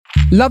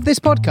Love this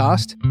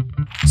podcast?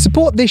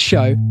 Support this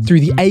show through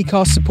the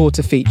Acast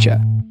supporter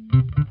feature.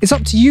 It's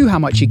up to you how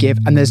much you give,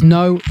 and there's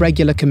no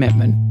regular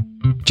commitment.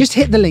 Just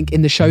hit the link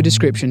in the show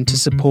description to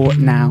support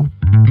now.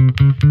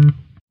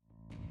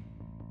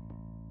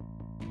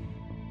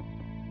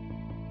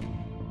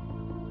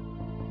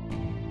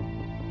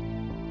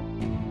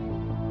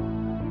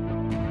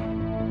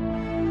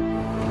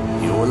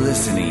 You're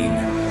listening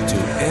to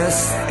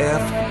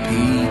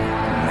SFP Now.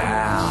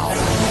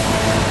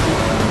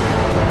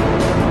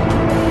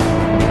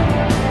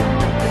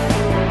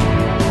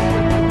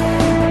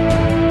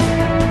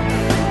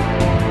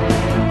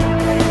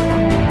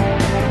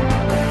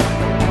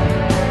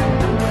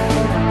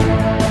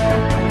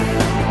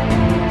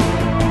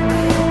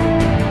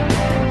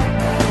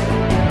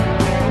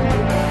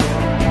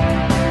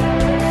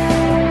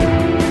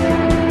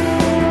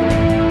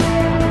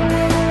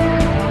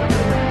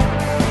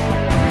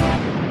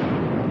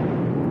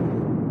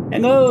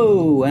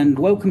 Hello, and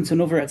welcome to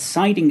another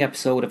exciting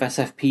episode of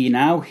SFP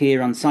Now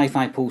here on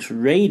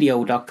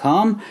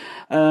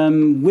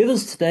SciFiPulseRadio.com. With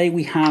us today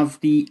we have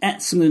the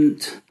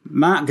excellent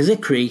Mark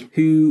Zicree,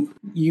 who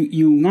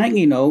you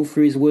likely know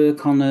for his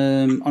work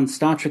on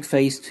Star Trek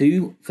Phase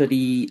 2 for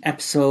the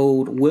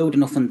episode World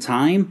Enough and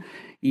Time.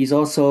 He's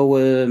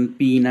also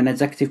been an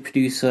executive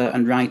producer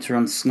and writer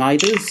on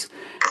Sliders,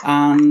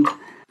 and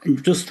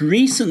just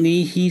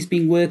recently, he's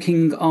been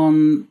working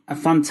on a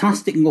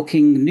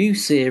fantastic-looking new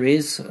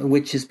series,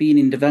 which has been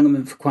in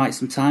development for quite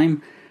some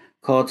time,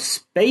 called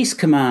Space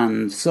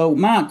Command. So,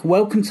 Mark,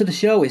 welcome to the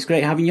show. It's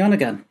great having you on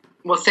again.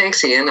 Well,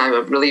 thanks, Ian.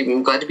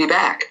 I'm glad to be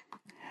back.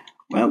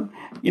 Well,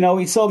 you know,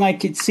 it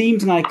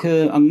seems like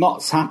a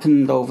lot's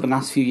happened over the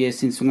last few years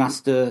since we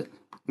last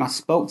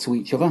spoke to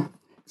each other.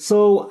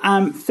 So,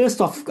 first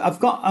off, I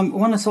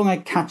want to sort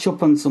of catch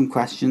up on some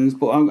questions,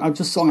 but I'll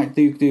just sort of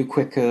do a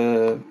quick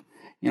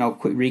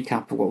quick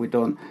recap of what we've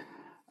done.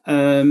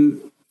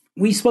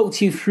 We spoke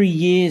to you 3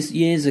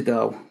 years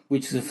ago,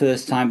 which was the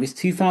first time. It was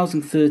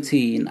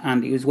 2013,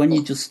 and it was when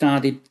you just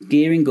started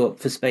gearing up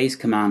for Space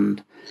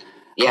Command.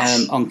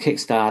 Yes. On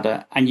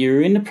Kickstarter, and you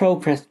were in the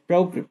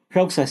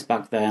process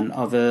back then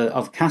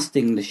of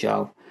casting the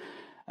show.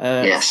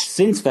 Yes.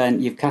 Since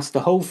then, you've cast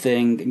the whole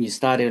thing, and you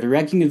started a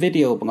regular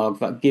video blog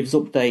that gives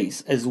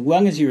updates as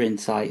well as your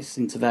insights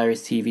into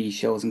various TV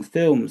shows and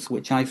films,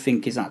 which I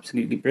think is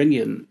absolutely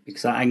brilliant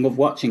because I love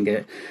watching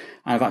it.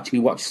 I've actually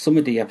watched some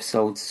of the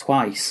episodes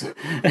twice.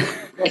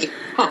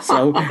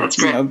 So that's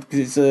great.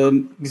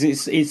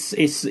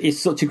 It's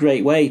such a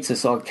great way to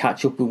sort of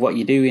catch up with what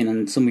you're doing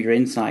and some of your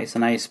insights,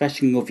 and I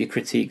especially love your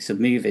critiques of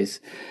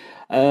movies.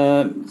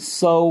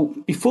 So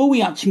before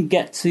we actually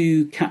get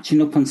to catching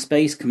up on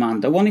Space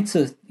Command, I wanted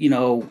to,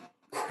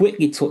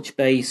 quickly touch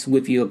base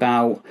with you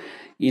about,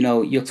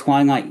 your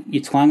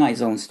Twilight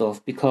Zone stuff,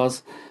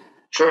 because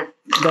sure,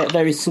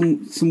 there is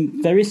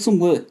some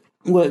work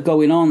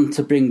going on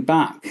to bring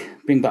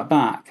that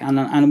back, and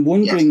I'm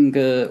wondering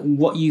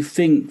what you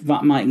think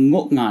that might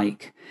look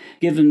like,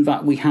 given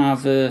that we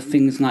have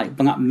things like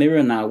Black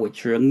Mirror now,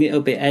 which are a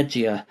little bit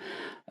edgier.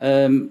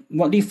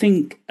 What do you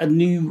think a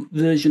new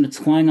version of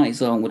Twilight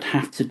Zone would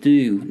have to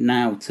do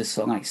now to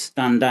sort of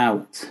stand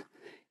out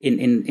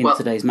in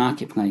today's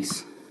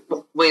marketplace?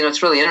 Well,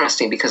 it's really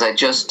interesting because I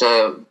just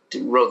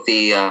wrote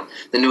the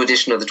new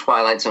edition of the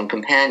Twilight Zone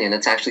Companion.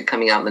 It's actually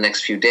coming out in the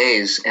next few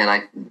days, and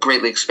I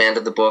greatly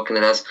expanded the book, and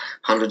it has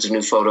hundreds of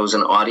new photos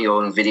and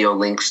audio and video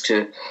links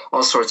to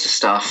all sorts of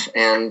stuff.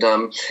 And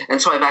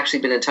so I've actually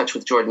been in touch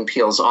with Jordan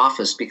Peele's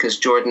office because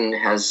Jordan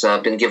has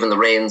been given the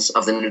reins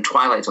of the new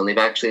Twilight Zone. They've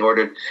actually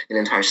ordered an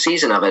entire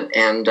season of it,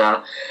 and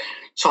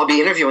so I'll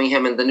be interviewing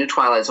him, and the new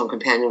Twilight Zone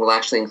Companion will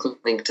actually include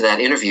a link to that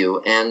interview.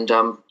 And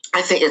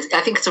I think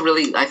it's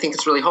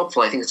really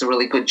hopeful. I think it's a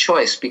really good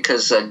choice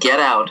because Get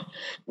Out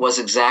was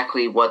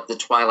exactly what the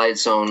Twilight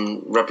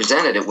Zone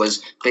represented. It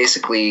was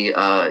basically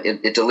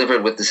it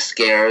delivered with the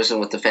scares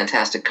and with the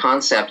fantastic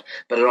concept,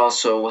 but it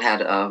also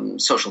had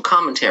social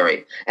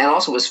commentary and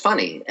also was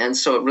funny. And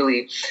so it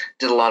really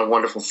did a lot of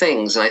wonderful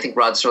things. And I think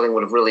Rod Serling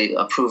would have really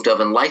approved of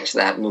and liked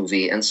that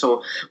movie. And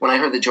so when I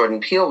heard that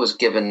Jordan Peele was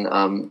given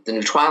the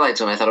new Twilight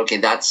Zone, I thought, okay,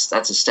 that's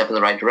a step in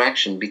the right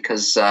direction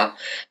because in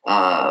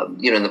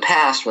the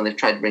past, when they've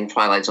tried to bring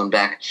Twilight Zone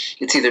back,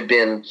 it's either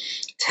been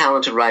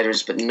talented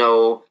writers but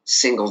no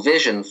single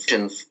vision.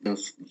 For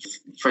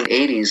the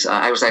 80s,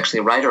 I was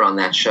actually a writer on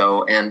that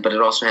show, but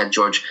it also had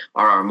George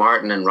R.R.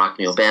 Martin and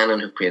Rockne O'Bannon,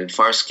 who created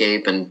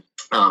Farscape, and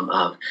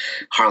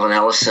Harlan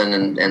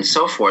Ellison and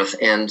so forth.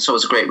 And so it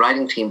was a great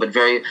writing team, but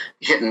very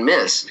hit and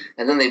miss.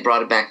 And then they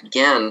brought it back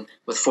again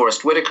with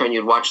Forrest Whitaker, and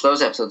you'd watch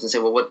those episodes and say,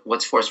 well,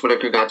 what's Forrest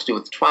Whitaker got to do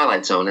with the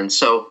Twilight Zone? And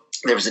so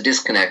there was a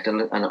disconnect,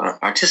 an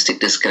artistic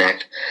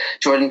disconnect.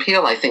 Jordan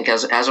Peele, I think,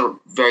 as a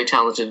very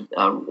talented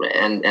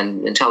and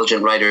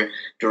intelligent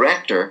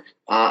writer-director,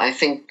 I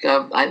think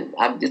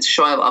it's a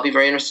show I'll be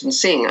very interested in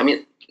seeing. I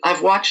mean,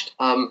 I've watched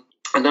a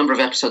number of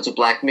episodes of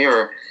Black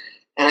Mirror,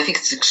 and I think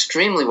it's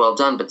extremely well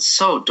done, but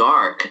so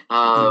dark.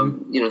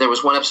 There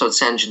was one episode,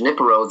 San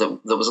Junipero,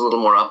 that was a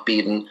little more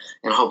upbeat and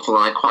hopeful,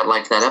 and I quite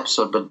liked that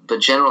episode. But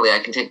generally, I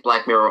can take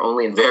Black Mirror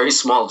only in very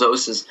small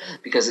doses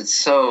because it's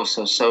so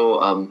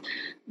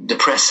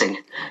depressing.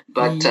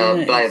 But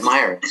I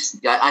admire it.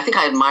 I think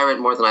I admire it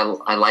more than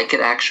I like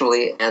it,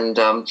 actually. And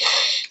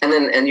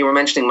you were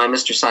mentioning my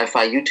Mr.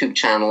 Sci-Fi YouTube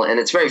channel, and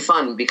it's very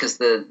fun because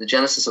the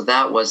genesis of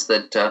that was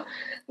that I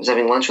was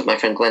having lunch with my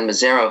friend Glenn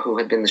Mazzara, who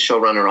had been the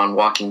showrunner on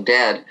Walking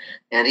Dead,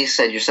 and he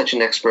said, "You're such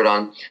an expert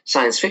on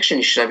science fiction,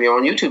 you should have your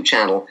own YouTube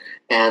channel."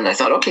 And I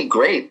thought, okay,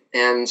 great.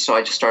 And so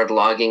I just started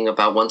logging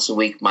about once a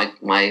week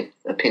my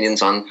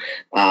opinions on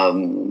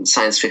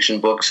science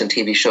fiction books and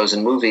TV shows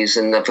and movies.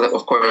 And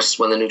of course,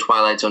 when the new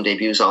Twilight Zone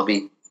debuts, I'll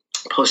be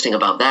posting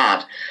about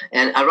that.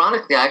 And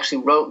ironically, I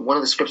actually wrote one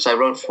of the scripts I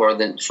wrote for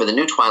the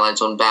new Twilight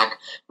Zone back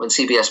when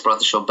CBS brought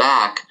the show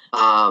back.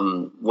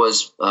 It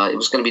was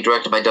going to be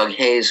directed by Doug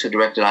Hayes, who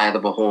directed Eye of the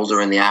Beholder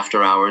and The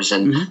After Hours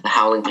and The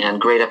Howling Man,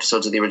 great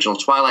episodes of the original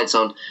Twilight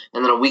Zone.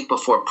 And then a week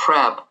before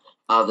prep,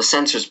 the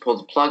censors pulled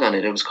the plug on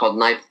it. It was called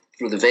Night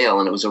Through the Veil,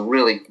 and it was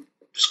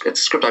it's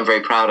a script I'm very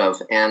proud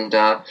of. And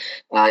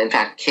in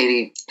fact,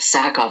 Katie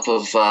Sackhoff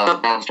of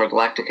Battlestar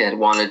Galactica had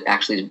wanted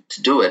actually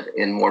to do it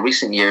in more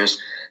recent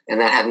years, and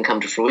that hadn't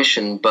come to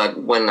fruition.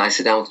 But when I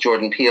sit down with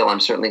Jordan Peele,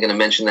 I'm certainly going to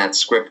mention that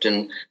script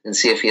and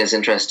see if he has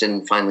interest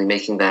in finally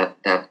making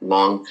that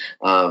long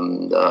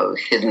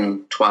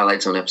hidden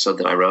Twilight Zone episode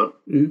that I wrote.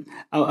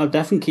 I'll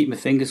definitely keep my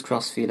fingers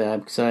crossed for you there,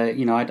 because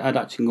I'd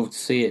actually love to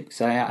see it,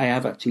 because I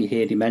have actually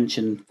heard you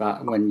mention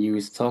that when you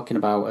was talking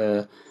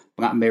about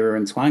Black Mirror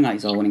and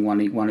Twilight Zone in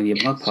one of your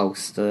blog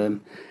posts.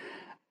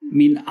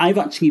 I've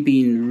actually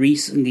been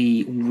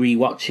recently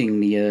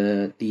rewatching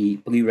the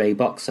Blu-ray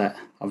box set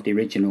of the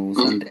originals,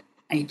 and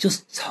it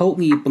just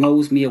totally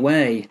blows me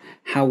away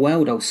how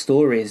well those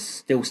stories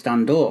still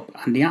stand up,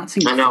 and the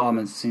acting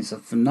performances are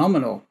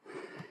phenomenal.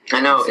 I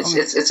know,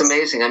 it's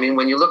amazing. I mean,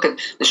 when you look at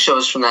the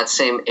shows from that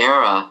same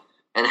era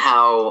and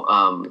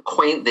how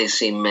quaint they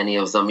seem, many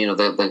of them,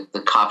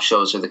 the cop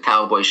shows or the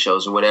cowboy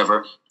shows or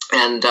whatever.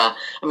 And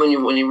when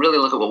you really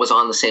look at what was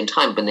on the same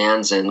time,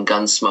 Bonanza and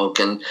Gunsmoke,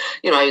 and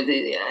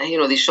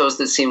these shows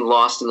that seem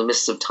lost in the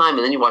mists of time,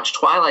 and then you watch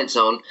Twilight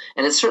Zone,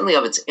 and it's certainly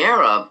of its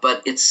era,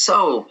 but it's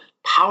so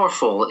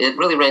powerful. It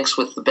really ranks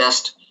with the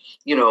best,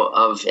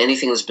 of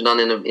anything that's been done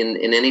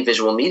in any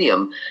visual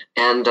medium.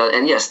 And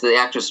yes, the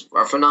actors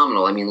are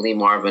phenomenal. I mean, Lee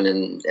Marvin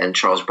and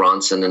Charles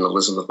Bronson and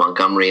Elizabeth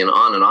Montgomery and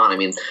on and on. I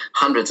mean,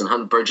 hundreds and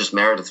hundreds. Burgess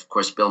Meredith, of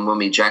course, Bill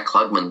Mumy, Jack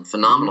Klugman,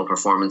 phenomenal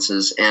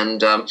performances.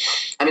 And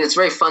it's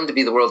very fun to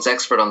be the world's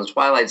expert on the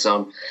Twilight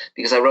Zone,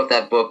 because I wrote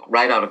that book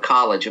right out of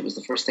college. It was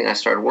the first thing I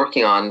started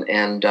working on,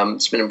 and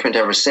it's been in print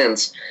ever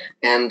since.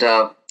 And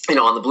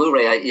on the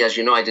Blu-ray, as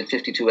you know, I did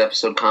 52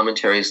 episode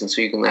commentaries, and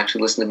so you can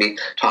actually listen to me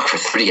talk for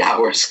 3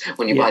 hours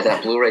when you buy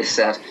that Blu-ray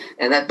set.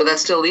 But that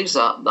still leaves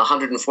the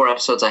 104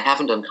 episodes I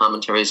haven't done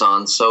commentaries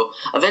on. So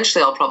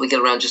eventually, I'll probably get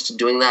around just to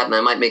doing that, and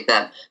I might make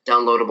that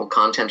downloadable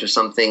content or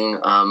something.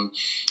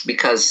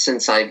 Because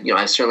since I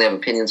certainly have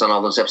opinions on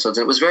all those episodes,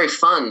 and it was very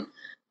fun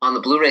on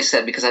the Blu-ray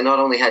set, because I not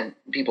only had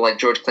people like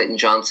George Clayton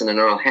Johnson and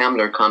Earl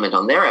Hamner comment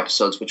on their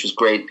episodes, which was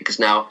great because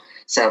now,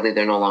 sadly,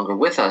 they're no longer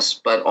with us.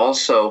 But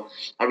also,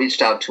 I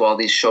reached out to all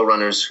these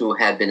showrunners who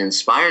had been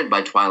inspired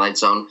by Twilight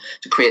Zone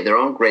to create their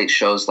own great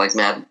shows, like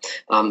Matt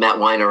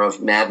Weiner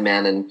of Mad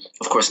Men, and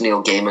of course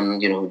Neil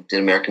Gaiman, who did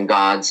American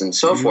Gods and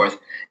so forth.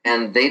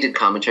 And they did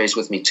commentaries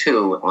with me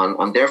too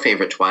on their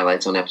favorite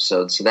Twilight Zone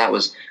episodes. So that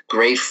was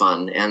great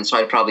fun. And so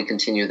I'd probably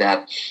continue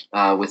that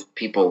with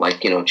people like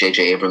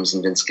J.J. Abrams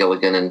and Vince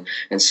Gilligan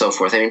and so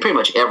forth. I mean, pretty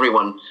much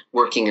everyone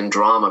working in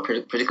drama,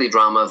 particularly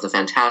drama of the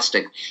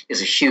fantastic,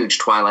 is a huge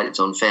Twilight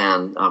Zone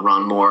fan.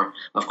 Ron Moore,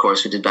 of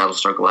course, who did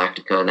Battlestar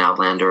Galactica and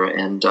Outlander.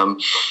 And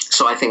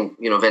so I think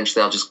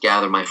eventually I'll just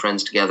gather my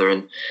friends together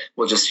and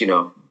we'll just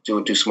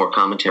do some more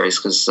commentaries,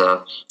 because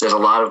there's a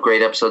lot of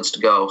great episodes to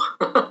go.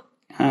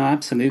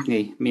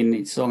 Absolutely. I mean,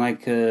 it's sort of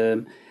like,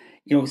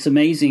 it's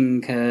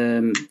amazing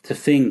to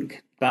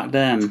think back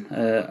then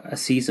a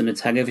season of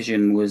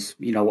television was,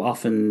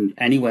 often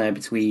anywhere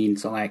between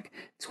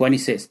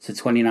 26 to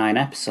 29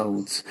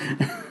 episodes.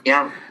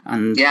 Yeah.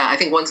 I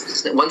think one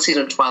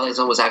season of Twilight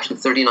Zone was actually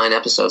 39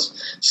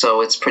 episodes.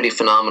 So it's pretty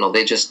phenomenal.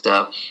 They just,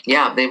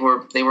 they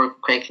were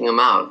cranking them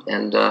out,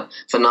 and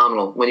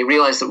phenomenal. When you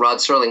realize that Rod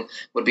Serling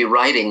would be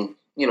writing,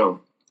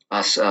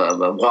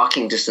 a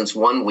walking distance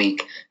 1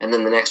 week, and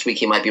then the next week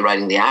he might be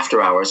writing The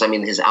After Hours. I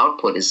mean, his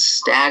output is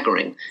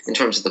staggering in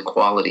terms of the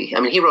quality. I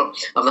mean, he wrote,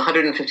 of the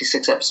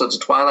 156 episodes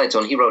of Twilight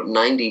Zone, he wrote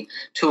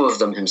 92 of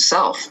them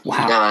himself.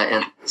 Wow.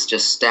 And it's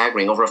just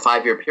staggering over a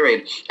 5-year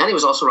period. And he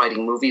was also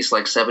writing movies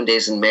like 7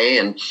 Days in May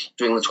and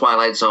doing the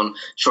Twilight Zone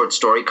short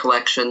story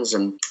collections,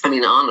 and I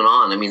mean, on and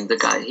on. I mean, the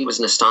guy, he was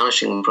an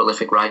astonishing,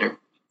 prolific writer.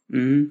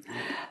 Mm-hmm.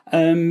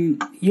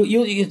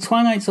 Your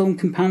Twilight Zone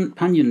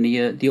companion,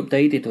 the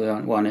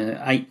updated one.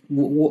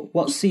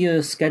 What's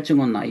the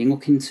schedule on that? Are you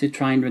looking to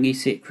try and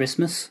release it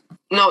Christmas?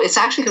 No, it's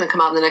actually going to come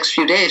out in the next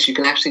few days. You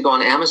can actually go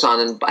on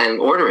Amazon and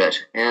order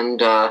it,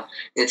 and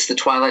it's the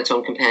Twilight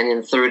Zone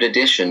Companion 3rd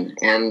edition.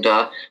 And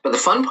but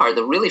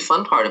the really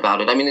fun part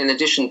about it, I mean, in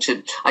addition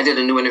to, I did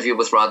a new interview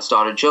with Rod's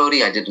daughter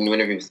Jodie. I did a new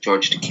interview with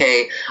George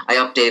Takei. I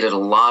updated a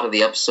lot of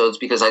the episodes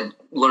because I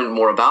learned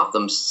more about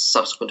them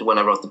subsequent to when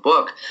I wrote the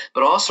book.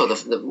 But also,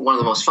 one of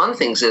the most fun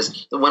things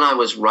is that when I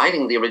was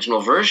writing the original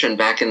version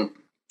back in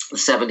the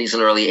 70s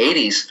and early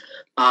 80s.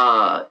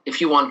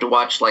 If you wanted to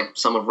watch like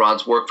some of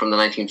Rod's work from the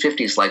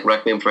 1950s, like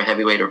Requiem for a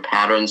Heavyweight or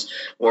Patterns,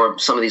 or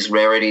some of these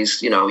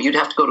rarities, you'd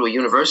have to go to a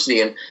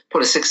university and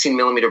put a 16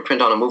 millimeter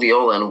print on a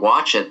moviola and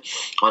watch it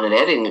on an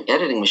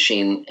editing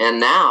machine. And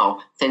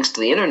now, thanks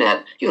to the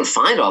internet, you can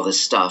find all this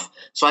stuff.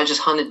 So I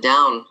just hunted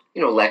down,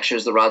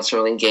 lectures that Rod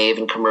Serling gave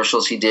and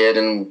commercials he did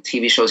and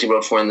TV shows he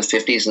wrote for in the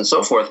 50s and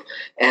so forth,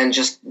 and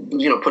just,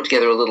 put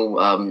together a little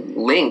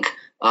link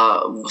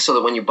so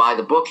that when you buy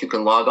the book, you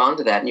can log on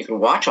to that and you can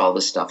watch all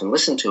this stuff and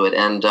listen to it.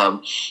 And,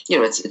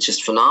 it's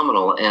just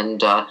phenomenal.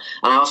 And I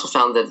also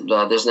found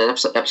that there's an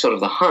episode of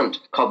The Hunt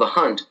called The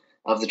Hunt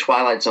of the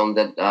Twilight Zone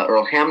that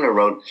Earl Hamner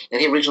wrote. And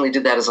he originally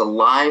did that as a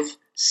live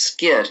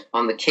skit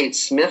on the Kate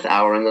Smith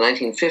Hour in the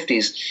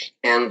 1950s.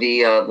 And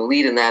the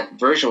lead in that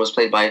version was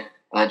played by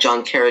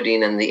John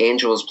Carradine, and the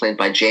angel was played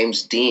by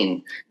James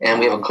Dean.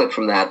 And we have a clip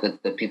from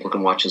that people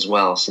can watch as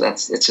well. So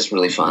it's just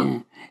really fun.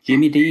 Yeah.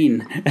 Jimmy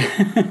Dean.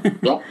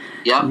 Yep.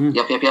 Yeah,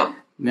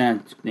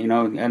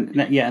 and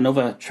yet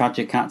another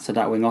tragic actor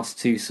that we lost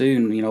too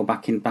soon,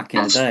 back in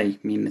the day.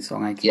 I mean, it's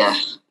like...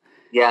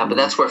 Yeah, but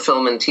that's where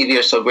film and TV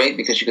are so great,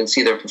 because you can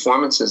see their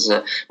performances.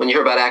 When you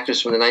hear about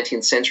actors from the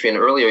 19th century and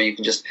earlier, you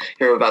can just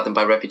hear about them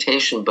by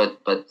reputation. But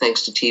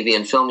thanks to TV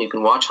and film, you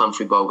can watch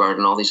Humphrey Bogart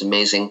and all these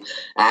amazing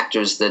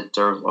actors that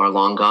are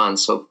long gone.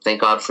 So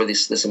thank God for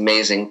this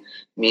amazing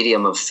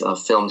medium of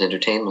filmed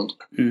entertainment.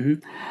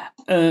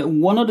 Mm-hmm.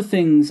 One of the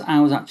things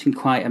I was actually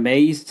quite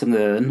amazed to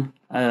learn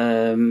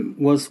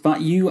was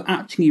that you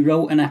actually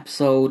wrote an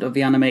episode of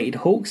the animated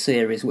Hulk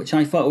series, which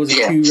I thought was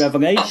a true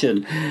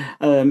revelation.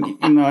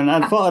 And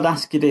I thought I'd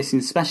ask you this,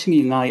 especially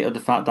in light of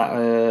the fact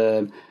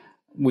that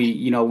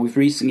we've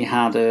recently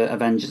had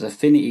Avengers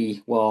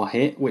Infinity War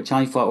hit, which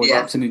I thought was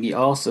absolutely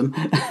awesome.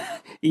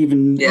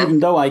 Even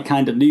though I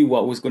kind of knew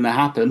what was going to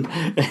happen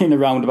in a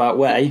roundabout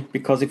way,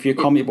 because if you're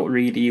a comic book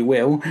reader, you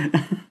will.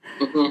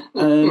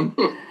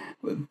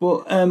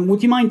 But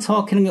would you mind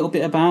talking a little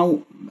bit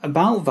about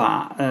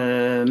that?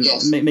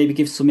 Maybe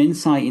give some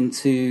insight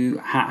into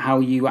how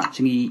you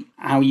actually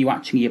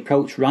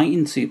approach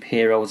writing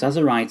superheroes as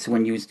a writer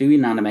when you was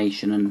doing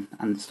animation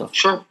and stuff.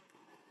 Sure.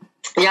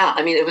 Yeah,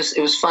 I mean, it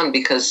was fun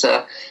because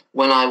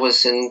when I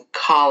was in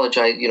college,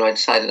 I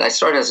decided I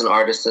started as an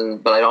artist,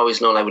 but I'd always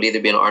known I would either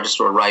be an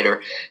artist or a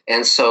writer,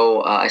 and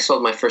so I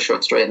sold my first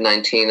short story at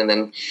 19, and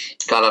then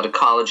got out of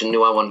college and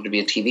knew I wanted to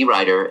be a TV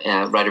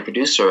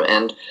writer-producer,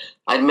 and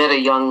I'd met a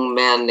young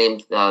man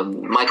named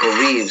Michael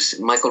Reeves.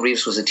 Michael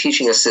Reeves was a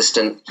teaching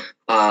assistant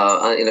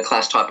in a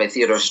class taught by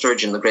Theodore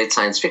Sturgeon, the great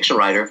science fiction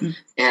writer.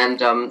 And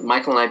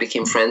Michael and I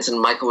became friends,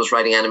 and Michael was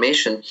writing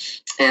animation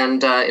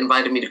and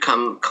invited me to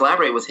come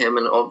collaborate with him.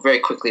 And very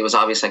quickly it was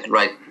obvious I could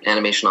write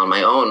animation on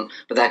my own,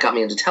 but that got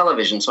me into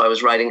television. So I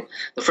was writing,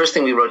 the first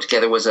thing we wrote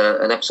together was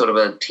an episode of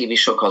a TV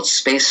show called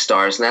Space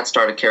Stars, and that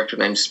starred a character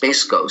named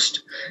Space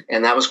Ghost.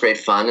 And that was great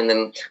fun. And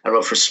then I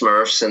wrote for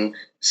Smurfs and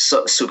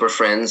Super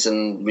Friends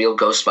and Real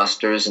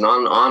Ghostbusters and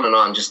on and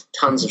on, just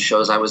tons of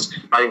shows. I was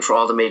writing for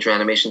all the major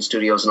animation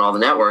studios and all the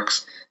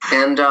networks.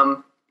 And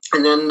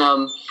then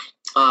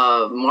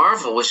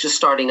Marvel was just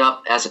starting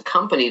up as a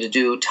company to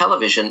do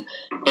television.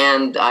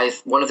 And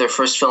one of their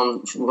first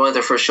shows,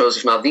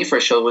 if not the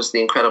first show, was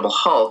The Incredible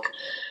Hulk.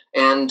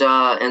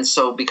 And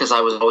so because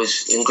I was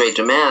always in great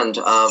demand,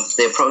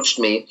 they approached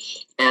me.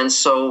 And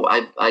so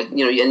and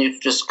you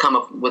just come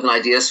up with an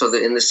idea. So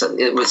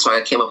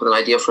I came up with an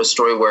idea for a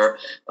story where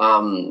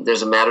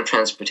there's a matter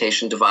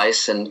transportation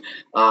device, and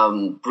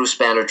Bruce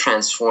Banner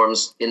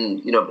transforms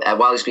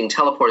while he's being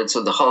teleported.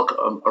 So the Hulk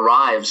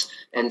arrives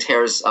and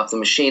tears up the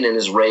machine in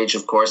his rage,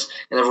 of course,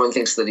 and everyone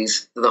thinks that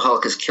the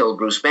Hulk has killed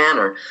Bruce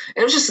Banner. And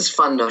it was just this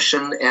fun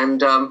notion.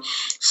 And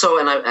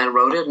I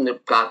wrote it, and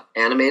it got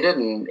animated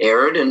and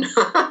aired, and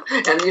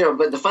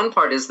but the fun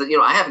part is that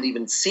I haven't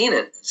even seen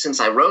it since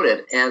I wrote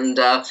it, and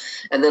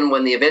then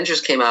when the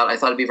Avengers came out, I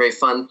thought it'd be very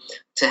fun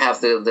to have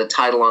the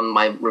title on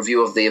my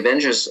review of the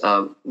Avengers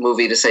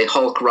movie to say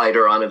Hulk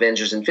writer on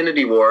Avengers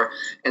Infinity War.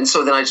 And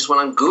so then I just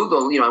went on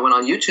Google, I went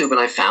on YouTube, and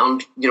I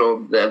found,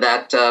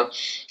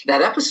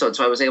 that episode.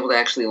 So I was able to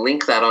actually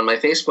link that on my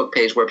Facebook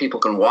page where people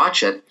can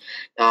watch it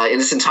in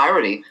its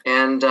entirety.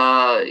 And,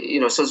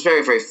 so it's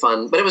very, very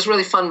fun. But it was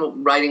really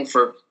fun writing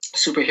for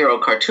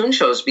superhero cartoon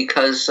shows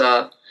because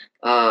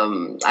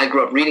I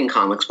grew up reading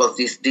comics, both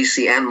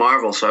DC and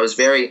Marvel, so I was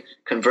very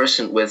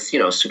conversant with,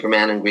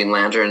 Superman and Green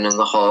Lantern and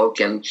the Hulk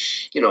and,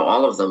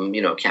 all of them,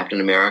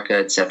 Captain America,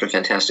 etc.,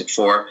 Fantastic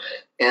Four.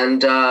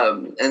 And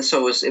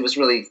so it was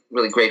really,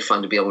 really great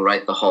fun to be able to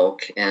write the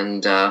Hulk.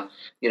 And,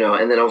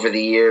 and then over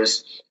the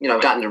years,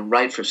 I've gotten to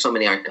write for so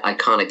many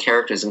iconic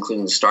characters,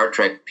 including the Star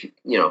Trek,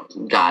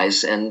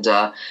 guys. And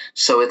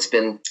so it's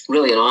been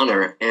really an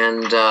honor.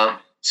 And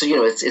so,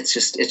 it's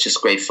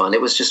just great fun.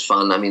 It was just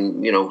fun. I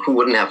mean, who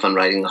wouldn't have fun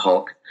writing the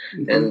Hulk?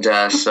 Mm-hmm.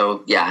 And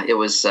so, yeah, it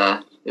was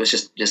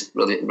just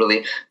really,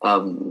 really,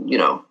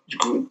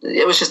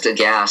 it was just a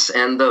gas.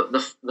 And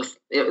the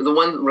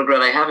one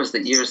regret I have is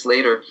that years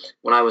later,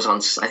 when I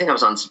think I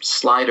was on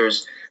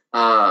Sliders,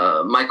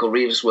 Michael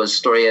Reeves was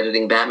story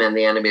editing Batman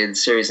the Animated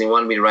Series, and he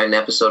wanted me to write an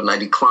episode, and I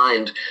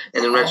declined.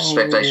 And in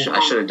retrospect, I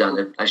should have done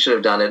it. I should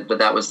have done it, but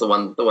that was the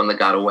one that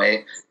got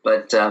away.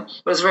 But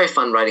it was very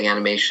fun writing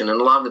animation, and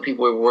a lot of the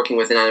people we were working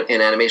with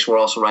in animation were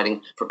also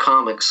writing for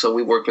comics. So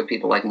we worked with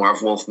people like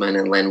Marv Wolfman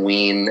and Len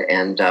Wein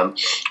and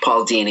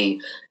Paul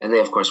Dini, and they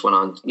of course went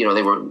on.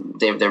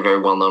 They're very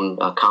well known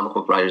comic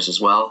book writers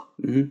as well.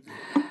 Mm-hmm.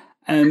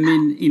 I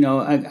mean,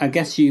 I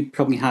guess you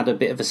probably had a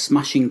bit of a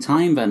smashing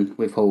time then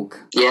with Hulk.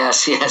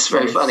 Yes,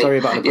 very funny. Sorry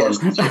about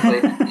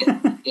the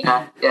pun.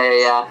 Yeah.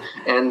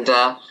 And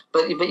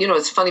but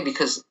it's funny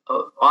because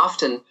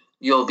often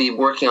you'll be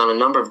working on a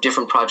number of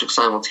different projects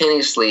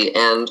simultaneously,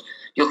 and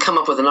you'll come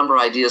up with a number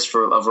of ideas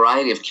for a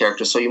variety of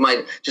characters. So you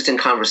might just in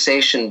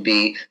conversation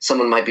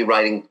someone might be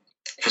writing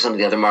for some of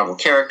the other Marvel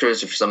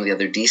characters or for some of the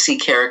other DC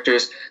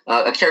characters.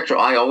 A character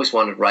I always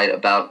wanted to write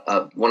about,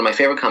 one of my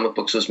favorite comic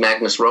books was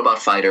Magnus Robot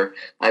Fighter.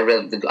 I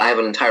have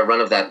an entire run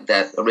of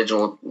that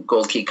original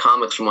Gold Key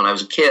comics from when I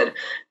was a kid,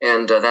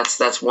 and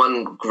that's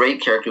one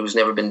great character who's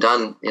never been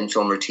done in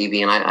film or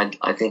TV, and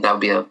I think that would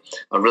be a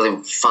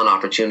really fun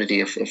opportunity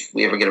if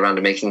we ever get around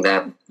to making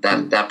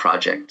that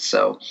project.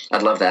 So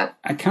I'd love that.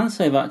 I can't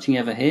say I've actually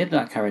ever heard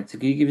that character.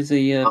 Can you give us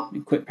a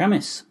quick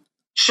premise?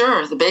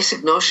 Sure. The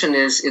basic notion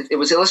is it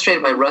was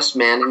illustrated by Russ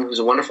Manning, who's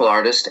a wonderful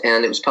artist,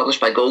 and it was published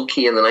by Gold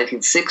Key in the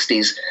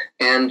 1960s.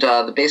 And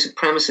the basic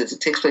premise is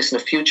it takes place in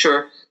a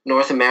future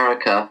North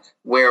America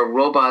where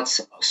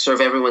robots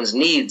serve everyone's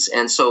needs,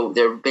 and so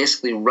they're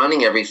basically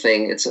running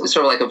everything. It's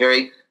sort of like a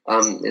very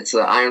it's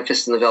the Iron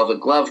Fist and the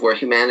Velvet Glove, where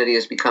humanity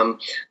has become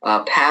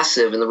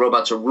passive and the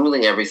robots are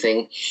ruling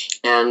everything.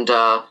 And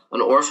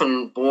an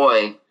orphan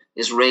boy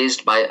is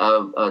raised by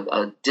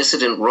a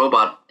dissident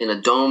robot in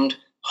a domed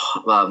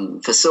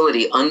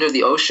facility under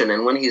the ocean,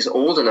 and when he's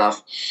old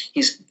enough,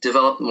 he's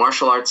developed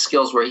martial arts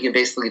skills where he can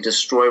basically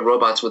destroy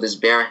robots with his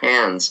bare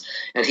hands,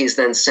 and he's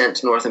then sent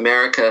to North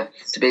America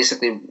to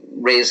basically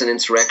raise an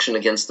insurrection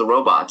against the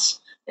robots.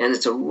 And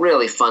it's a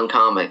really fun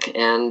comic,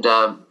 and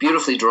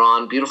beautifully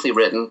drawn, beautifully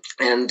written,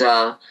 and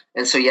so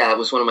it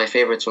was one of my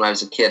favorites when I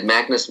was a kid.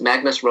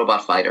 Magnus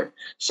Robot Fighter.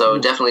 So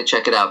definitely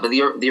check it out. But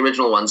the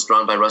original ones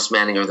drawn by Russ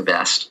Manning are the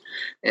best,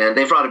 and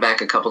they brought it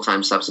back a couple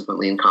times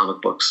subsequently in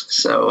comic books.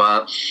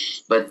 So,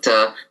 but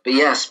even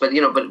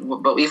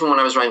when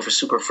I was writing for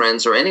Super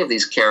Friends or any of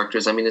these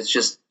characters, I mean, it's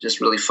just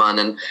really fun,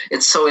 and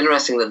it's so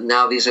interesting that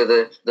now these are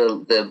the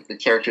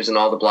characters in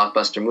all the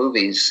blockbuster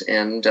movies,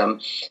 and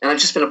I've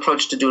just been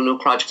approached to do a new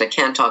project I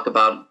can't talk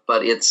about,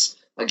 but it's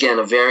again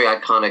a very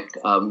iconic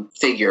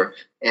figure.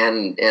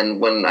 And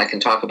when I can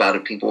talk about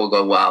it, people will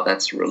go, wow,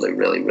 that's really,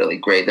 really, really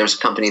great. There's a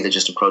company that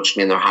just approached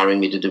me, and they're hiring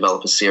me to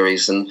develop a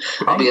series, and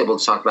I'll be able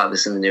to talk about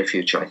this in the near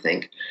future, I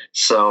think.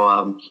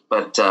 So,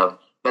 but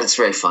it's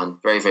very fun,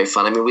 very, very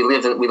fun. I mean, we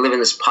live in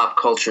this pop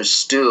culture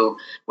stew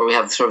where we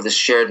have sort of this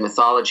shared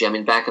mythology. I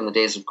mean, back in the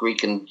days of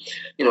Greek and,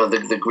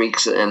 the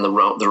Greeks and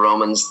the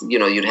Romans,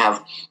 you'd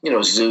have,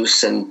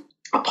 Zeus and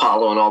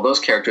Apollo and all those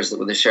characters that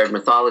were the shared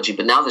mythology.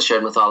 But now the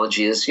shared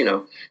mythology is,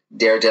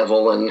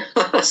 Daredevil and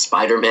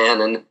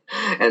Spider-Man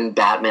and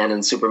Batman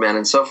and Superman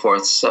and so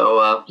forth.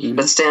 So,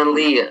 but Stan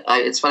Lee,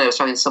 it's funny, I was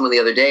talking to someone the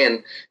other day,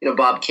 and,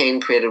 Bob Kane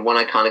created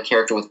one iconic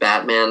character with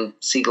Batman.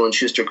 Siegel and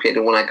Schuster created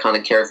one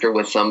iconic character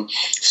with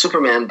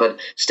Superman, but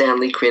Stan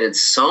Lee created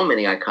so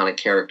many iconic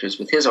characters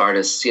with his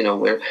artists,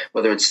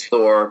 whether it's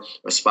Thor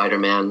or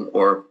Spider-Man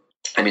or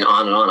on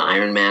and on,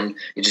 Iron Man,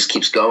 it just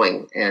keeps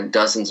going, and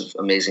dozens of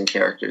amazing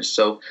characters.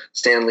 So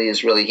Stan Lee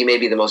is really, he may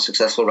be the most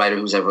successful writer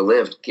who's ever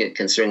lived,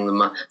 considering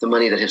the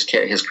money that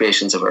his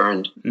creations have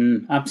earned.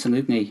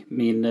 Absolutely. I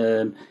mean,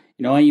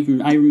 I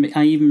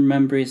even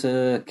remember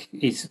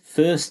his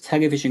first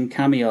television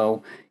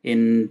cameo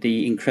in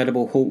the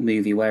Incredible Hulk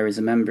movie, where he's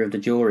a member of the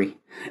jury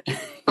in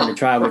the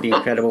trial with the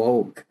Incredible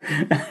Hulk.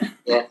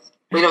 Yeah.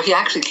 He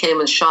actually came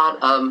and shot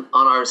on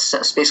our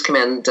Space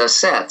Command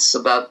sets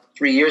about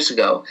 3 years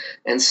ago.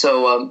 And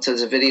so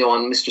there's a video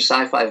on Mr.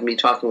 Sci-Fi of me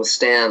talking with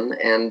Stan,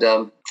 and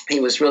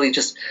he was really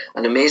just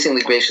an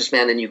amazingly gracious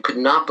man, and you could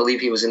not believe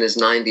he was in his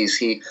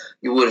 90s.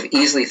 You would have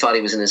easily thought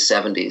he was in his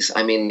 70s.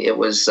 I mean, it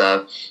was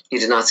he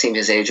did not seem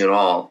his age at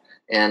all,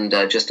 and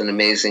just an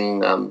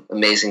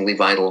amazingly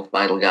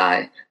vital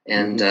guy.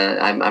 And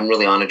I'm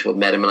really honored to have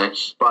met him. And I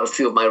brought a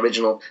few of my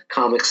original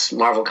comics,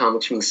 Marvel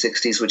comics from the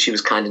 60s, which he was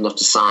kind enough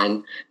to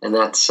sign. And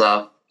that's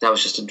that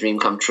was just a dream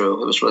come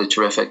true. It was really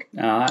terrific.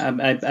 I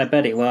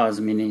bet it was.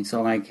 I mean, it's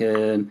all like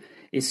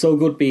it's so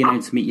good being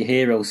able to meet your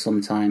heroes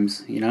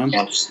sometimes, you know.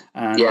 Yes,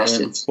 and,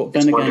 yes. But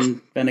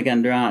then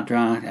again, there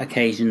are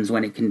occasions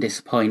when it can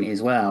disappoint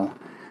as well.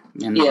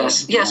 And,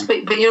 yes,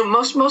 but you know,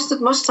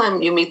 most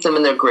time you meet them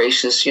and they're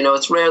gracious. You know,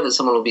 it's rare that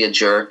someone will be a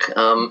jerk.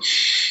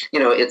 You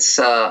know, it's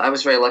I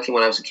was very lucky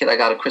when I was a kid. I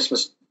got a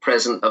Christmas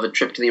present of a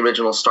trip to the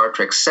original Star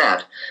Trek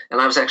set,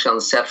 and I was actually on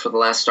the set for the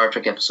last Star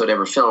Trek episode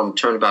ever filmed,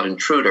 Turnabout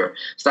Intruder.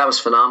 So that was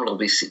phenomenal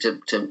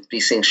to be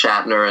seeing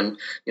Shatner and,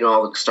 you know,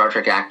 all the Star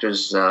Trek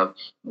actors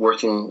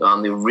working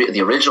on the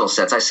original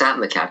sets. I sat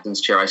in the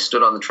captain's chair. I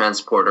stood on the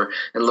transporter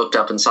and looked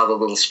up and saw the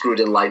little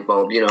screwed-in light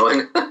bulb, you know,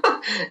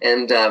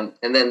 and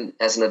then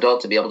as an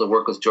adult to be able to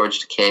work with George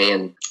Takei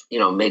and, you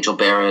know, Majel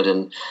Barrett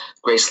and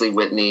Grace Lee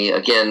Whitney.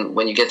 Again,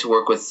 when you get to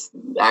work with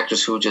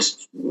actors who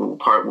just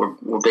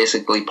were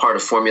basically part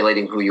of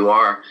formulating who you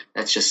are,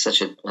 that's just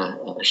such a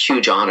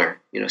huge honor,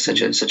 you know,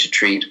 such a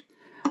treat.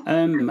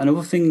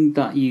 Another thing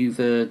that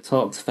you've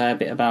talked a fair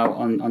bit about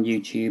on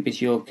YouTube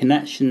is your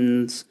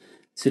connections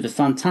to the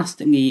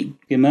fantastically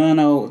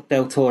Guillermo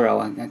del Toro.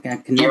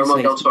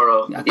 Guillermo del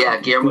Toro.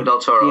 Guillermo del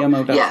Toro.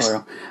 Guillermo del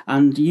Toro.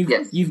 And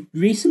you've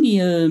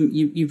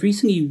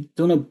recently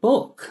done a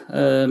book.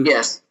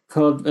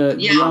 Called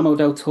Guillermo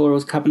del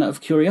Toro's Cabinet of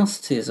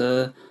Curiosities.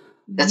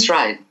 That's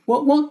right.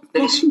 What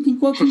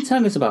can you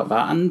tell us about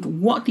that?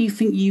 And what do you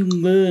think you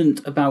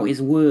learned about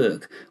his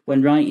work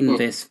when writing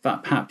this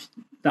that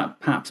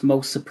perhaps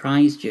most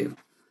surprised you?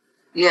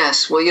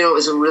 Yes, well, you know, it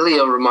was really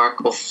a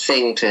remarkable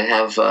thing to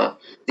have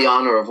the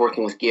honor of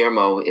working with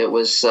Guillermo. It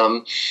was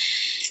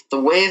the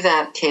way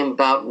that came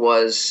about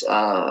was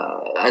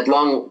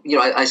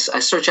I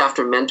search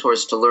after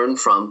mentors to learn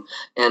from,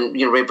 and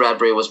you know, Ray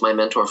Bradbury was my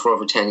mentor for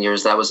over 10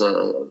 years. That was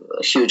a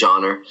huge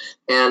honor,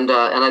 and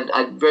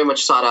I very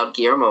much sought out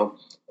Guillermo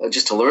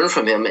just to learn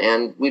from him.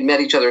 And we'd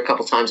met each other a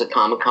couple times at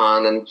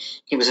Comic-Con, and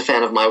he was a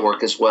fan of my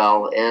work as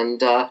well.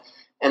 And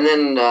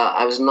then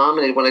I was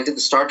nominated when I did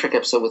the Star Trek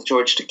episode with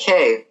George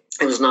Takei.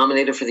 I was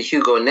nominated for the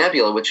Hugo and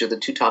Nebula, which are the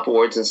two top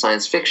awards in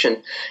science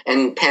fiction,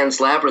 and Pan's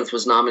Labyrinth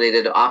was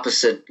nominated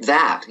opposite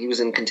that. He was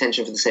in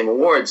contention for the same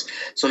awards.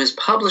 So his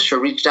publisher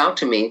reached out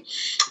to me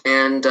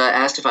and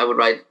asked if I would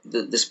write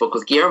this book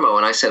with Guillermo,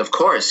 and I said, of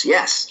course,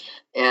 yes.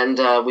 And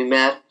we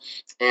met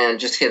and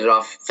just hit it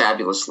off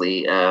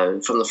fabulously.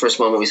 From the first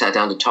moment we sat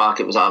down to talk,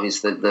 it was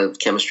obvious that the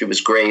chemistry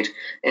was great.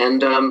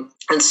 And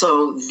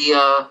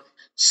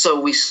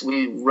so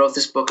we wrote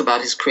this book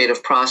about his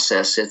creative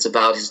process. It's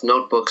about his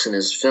notebooks and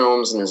his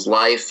films and his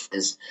life,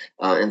 his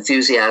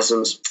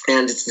enthusiasms.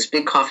 And it's this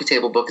big coffee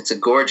table book. It's a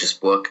gorgeous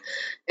book.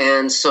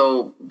 And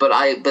so, but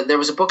there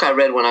was a book I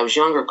read when I was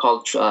younger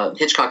called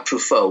Hitchcock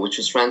Truffaut, which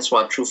was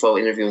Francois Truffaut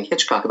interviewing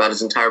Hitchcock about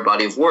his entire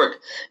body of work.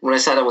 And when I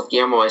sat down with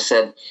Guillermo, I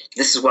said,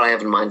 "This is what I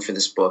have in mind for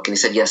this book." And he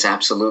said, "Yes,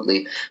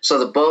 absolutely."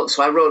 So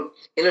I wrote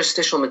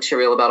interstitial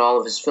material about all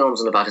of his films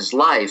and about his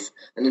life,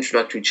 an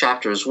introductory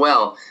chapter as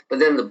well. But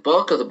then the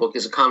bulk of the book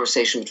is a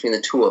conversation between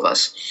the two of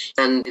us.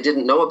 And they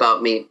didn't know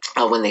about me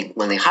when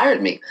they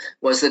hired me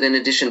was that in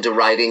addition to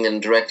writing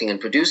and directing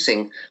and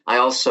producing, I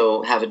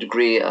also have a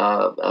degree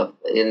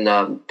in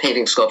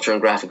painting, sculpture, and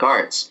graphic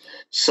arts.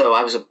 So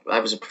I was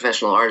a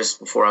professional artist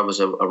before I was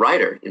a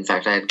writer. In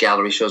fact, I had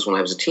gallery shows when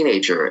I was a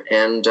teenager,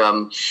 and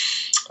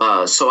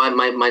so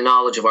my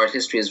knowledge of art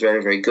history is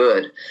very, very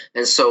good.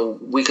 And so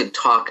we could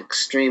talk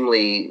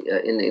extremely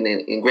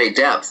in great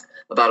depth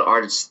about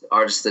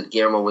artists that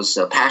Guillermo was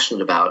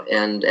passionate about,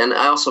 and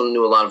I also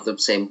knew a lot of the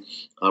same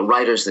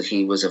writers that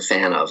he was a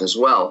fan of as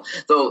well.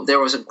 Though there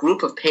was a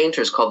group of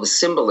painters called the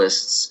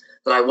Symbolists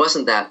that I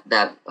wasn't that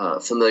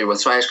familiar with,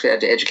 so I actually had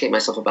to educate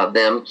myself about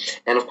them.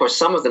 And of course,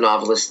 some of the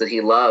novelists that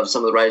he loved,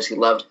 some of the writers he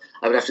loved,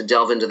 I would have to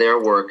delve into their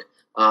work.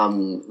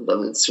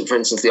 For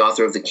instance, the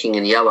author of The King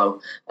in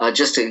Yellow,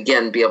 just to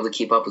again be able to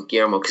keep up with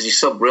Guillermo because he's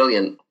so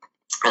brilliant.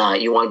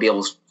 You want to be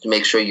able to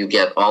make sure you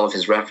get all of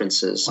his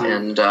references. Wow.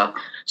 And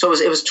so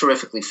it was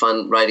terrifically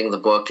fun writing the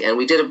book. And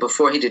we did it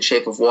before he did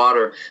Shape of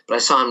Water, but I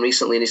saw him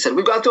recently and he said,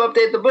 "We've got to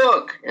update the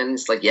book." And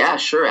it's like, yeah,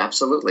 sure,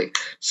 absolutely.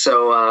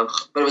 So,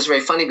 but it was very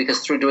funny because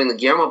through doing the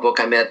Guillermo book,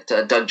 I met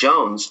Doug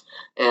Jones.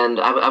 And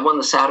I won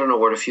the Saturn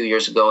Award a few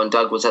years ago, and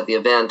Doug was at the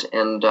event,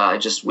 and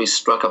we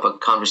struck up a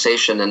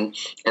conversation, and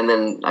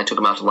then I took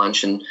him out to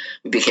lunch, and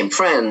we became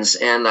friends.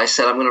 And I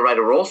said, "I'm going to write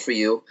a role for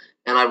you."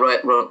 And I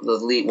wrote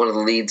one of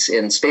the leads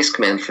in Space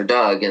Command for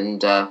Doug,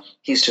 and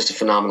he's just a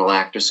phenomenal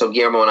actor. So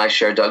Guillermo and I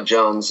share Doug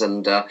Jones,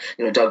 and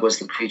Doug was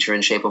the creature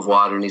in Shape of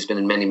Water, and he's been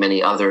in many,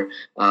 many other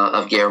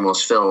of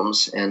Guillermo's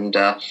films. And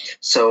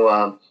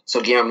so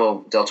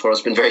Guillermo del Toro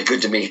has been very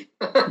good to me.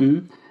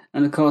 Mm-hmm.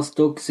 And of course,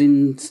 Doug's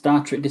in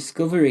Star Trek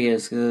Discovery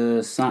as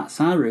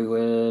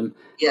Saru.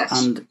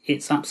 Yes. And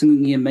it's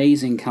absolutely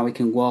amazing how he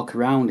can walk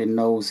around in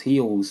those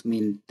heels. I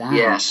mean, damn.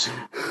 Yes.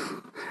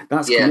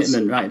 That's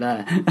commitment right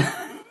there.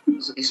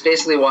 He's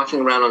basically walking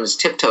around on his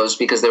tiptoes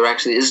because there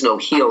actually is no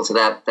heel to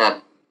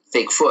that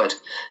fake foot,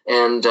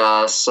 and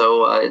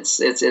so it's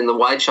in the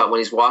wide shot when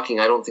he's walking.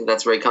 I don't think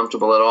that's very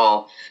comfortable at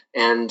all.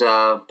 And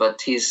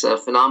but he's a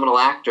phenomenal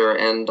actor,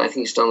 and I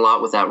think he's done a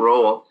lot with that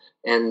role.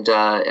 And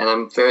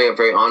I'm very,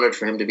 very honored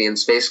for him to be in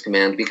Space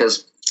Command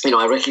because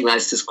I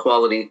recognized his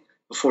quality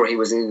before he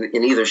was in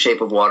either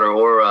Shape of Water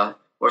or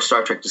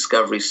Star Trek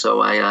Discovery.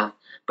 So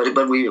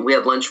but we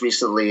had lunch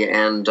recently,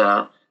 and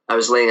I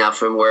was laying out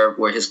for him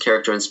where his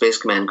character in Space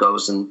Command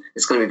goes, and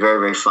it's going to be very,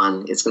 very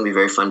fun. It's going to be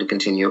very fun to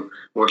continue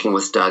working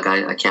with Doug.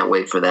 I can't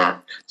wait for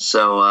that.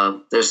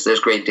 So there's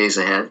great days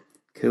ahead.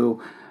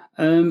 Cool.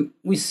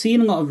 We've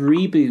seen a lot of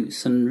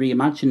reboots and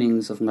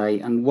reimaginings of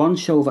late, and one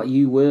show that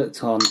you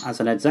worked on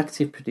as an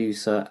executive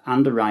producer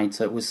and a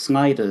writer was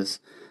Sliders,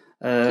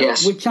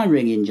 yes, which I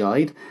really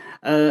enjoyed.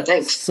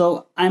 Thanks.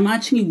 So I'm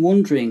actually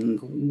wondering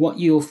what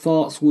your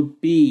thoughts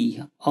would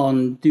be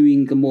on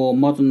doing a more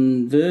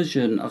modern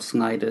version of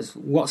Sliders.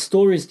 What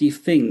stories do you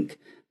think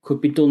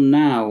could be done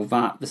now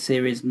that the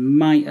series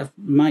might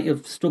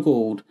have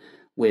struggled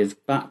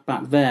with back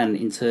then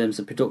in terms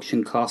of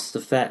production costs,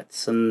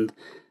 effects, and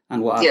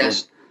what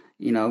yes.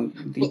 Do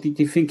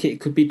you think it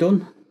could be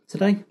done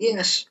today?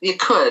 Yes, it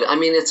could. I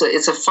mean,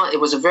 it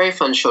was a very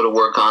fun show to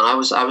work on. I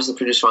was the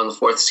producer on the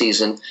 4th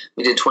season.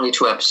 We did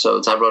 22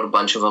 episodes. I wrote a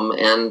bunch of them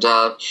and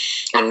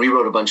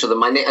rewrote a bunch of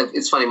them.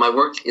 It's funny. My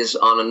work is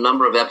on a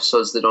number of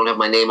episodes that don't have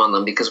my name on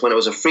them because when it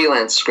was a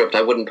freelance script,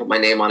 I wouldn't put my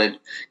name on it,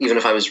 even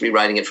if I was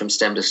rewriting it from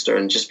stem to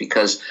stern. Just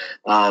because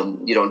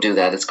you don't do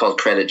that. It's called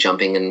credit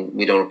jumping, and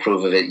we don't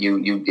approve of it.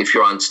 You if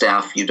you're on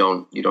staff, you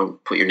don't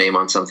put your name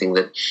on something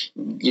that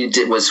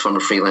was from a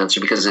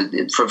freelancer because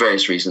it for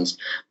various reasons.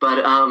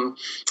 But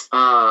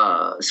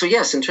so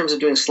yes, in terms of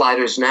doing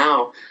Sliders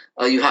now,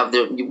 you can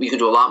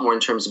do a lot more in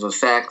terms of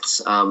effects,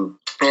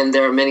 and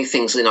there are many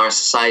things in our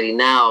society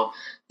now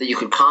that you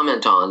could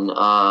comment on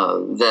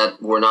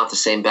that were not the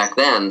same back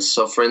then.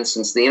 So, for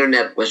instance, the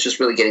internet was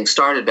just really getting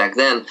started back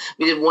then.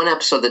 We did one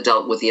episode that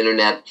dealt with the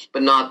internet,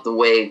 but not the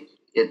way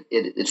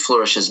it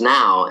flourishes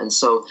now. And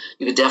so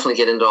you could definitely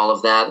get into all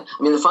of that.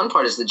 I mean, the fun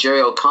part is that Jerry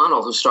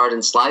O'Connell, who starred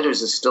in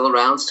Sliders, is still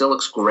around, still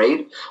looks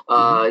great.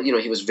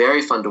 He was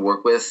very fun to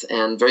work with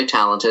and very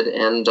talented.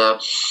 And,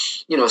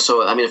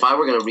 so, I mean, if I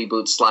were going to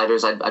reboot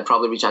Sliders, I'd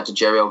probably reach out to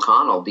Jerry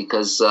O'Connell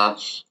because,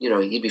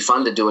 he'd be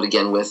fun to do it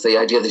again with. The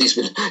idea that he's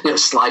been,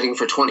 sliding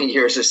for 20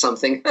 years or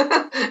something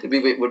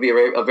would be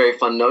a very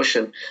fun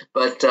notion.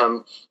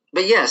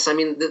 But yes, I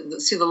mean,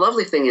 the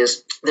lovely thing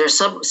is there's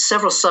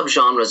several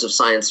subgenres of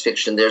science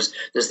fiction. There's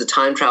the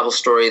time travel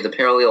story, the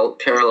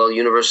parallel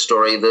universe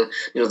story, the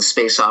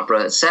space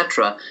opera,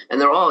 etc. And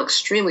they're all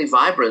extremely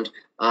vibrant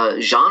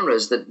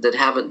genres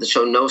that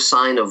show no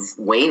sign of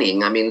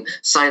waning. I mean,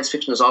 science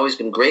fiction has always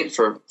been great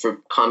for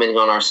commenting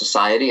on our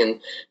society and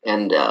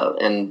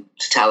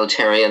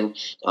totalitarian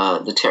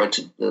the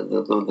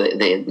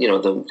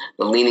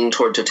leaning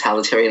toward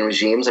totalitarian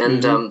regimes.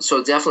 And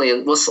so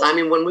definitely,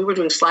 when we were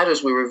doing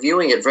Sliders, we were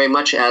viewing it very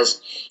much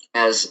as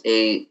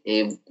a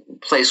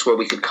place where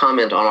we could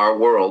comment on our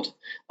world.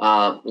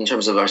 In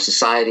terms of our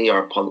society,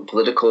 our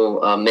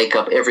political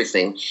makeup,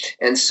 everything.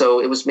 And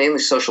so it was mainly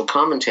social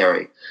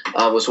commentary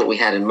was what we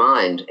had in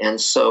mind. And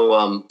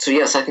so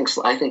yes, I think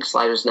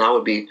Sliders now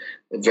would be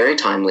very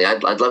timely.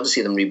 I'd love to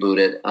see them reboot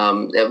it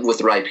with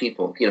the right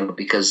people,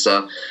 because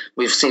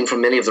we've seen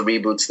from many of the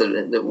reboots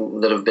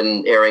that have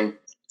been airing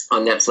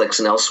on Netflix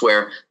and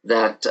elsewhere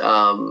that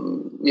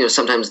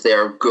sometimes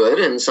they're good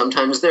and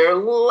sometimes they're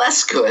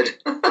less good.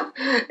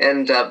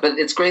 And but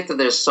it's great that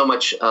there's so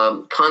much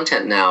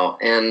content now,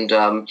 and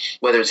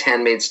whether it's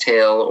Handmaid's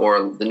Tale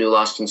or the new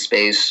Lost in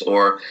Space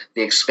or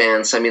The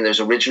Expanse, I mean, there's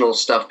original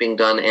stuff being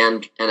done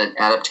and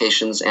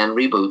adaptations and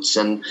reboots,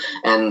 and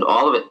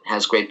all of it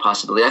has great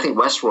possibility. I think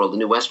the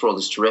new Westworld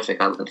is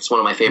terrific. It's one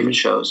of my favorite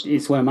shows.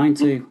 It's one of mine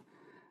too.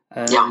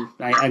 Yeah,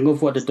 I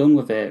love what they've done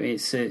with it.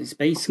 It's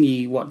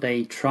basically what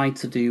they tried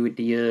to do with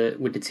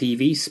the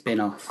TV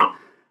spin-off.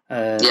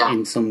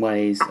 In some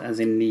ways, as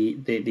in the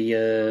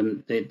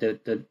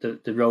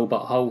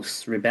robot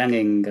hosts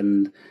rebelling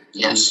and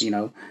yes,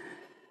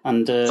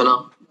 and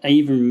I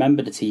even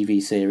remember the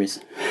TV series.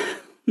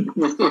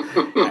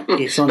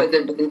 It's on.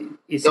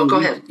 Go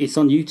ahead. It's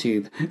on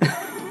YouTube.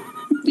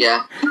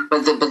 Yeah,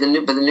 but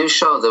the new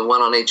show, the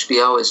one on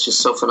HBO, is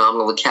just so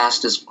phenomenal. The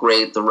cast is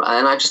great,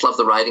 and I just love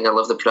the writing. I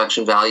love the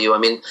production value. I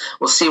mean,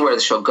 we'll see where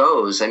the show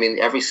goes. I mean,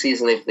 every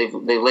season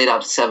they've laid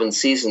out 7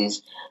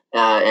 seasons.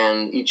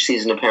 And each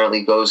season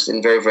apparently goes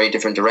in very, very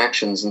different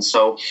directions. And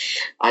so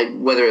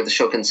whether the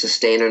show can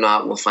sustain or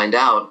not, we'll find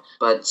out.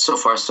 But so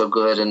far, so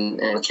good. And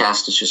the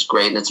cast is just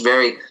great. And it's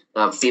very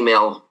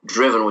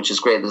female-driven, which is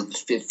great.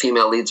 The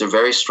female leads are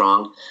very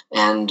strong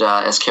and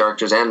as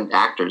characters and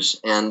actors.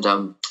 And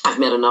I've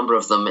met a number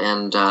of them,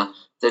 and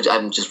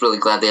I'm just really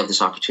glad they have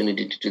this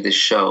opportunity to do this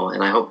show,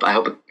 and I hope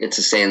it's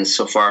the same.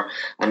 So far,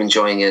 I'm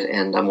enjoying it,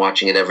 and I'm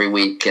watching it every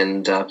week,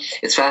 and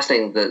it's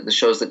fascinating the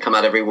shows that come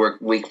out every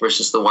week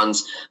versus the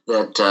ones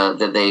that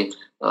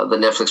the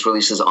Netflix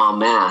releases en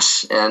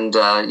masse. And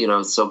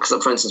so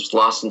for instance,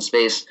 Lost in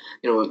Space,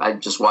 I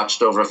just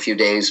watched over a few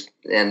days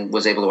and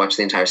was able to watch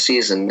the entire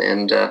season,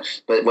 and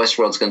but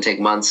Westworld's going to take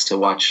months to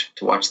watch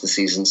the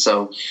season.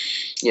 So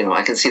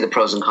I can see the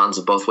pros and cons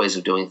of both ways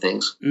of doing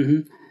things.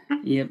 Mm-hmm.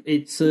 Yeah,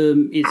 it's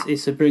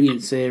a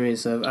brilliant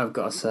series, I've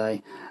got to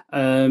say.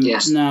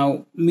 Yes.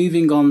 Now,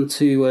 moving on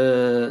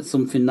to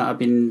something that I've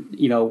been,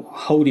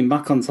 holding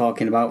back on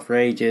talking about for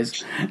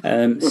ages,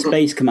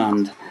 Space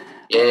Command.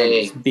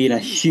 Yay. It's been a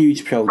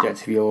huge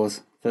project of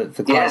yours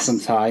for quite some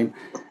time.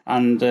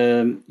 And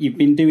you've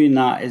been doing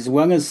that as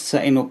well as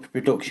setting up a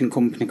production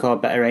company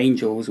called Better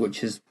Angels, which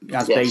has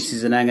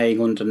bases in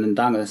LA, London and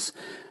Dallas.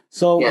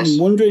 So I'm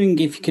wondering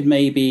if you could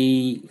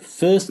maybe,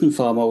 first and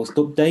foremost,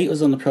 update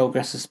us on the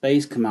progress of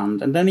Space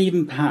Command, and then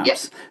even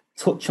perhaps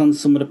touch on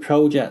some of the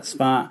projects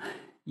that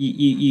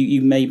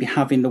you may be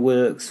having the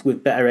works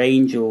with Better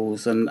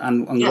Angels and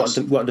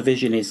what the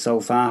vision is so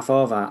far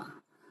for that.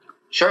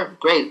 Sure,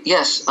 great,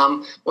 yes.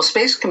 Well,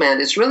 Space Command,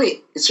 it's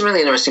really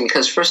interesting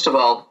because, first of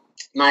all,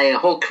 my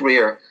whole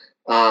career,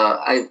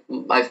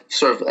 I've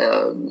sort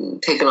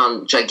of taken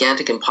on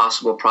gigantic,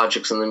 impossible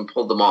projects and then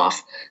pulled them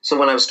off. So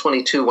when I was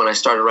 22, when I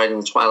started writing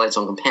The Twilight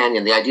Zone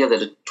Companion, the idea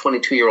that a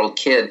 22-year-old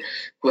kid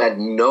who had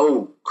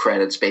no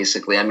credits,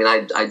 basically, I mean,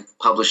 I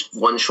published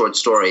one short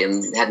story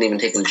and hadn't even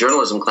taken a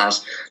journalism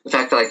class. The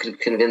fact that I could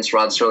convince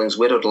Rod Serling's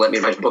widow to let me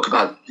write a book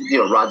about,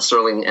 Rod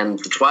Serling and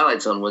The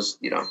Twilight Zone was,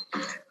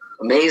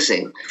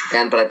 amazing.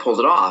 But I pulled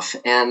it off.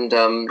 And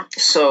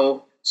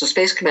So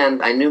Space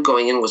Command, I knew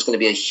going in was going to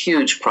be a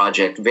huge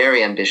project,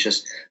 very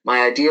ambitious.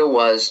 My idea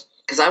was,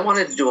 because I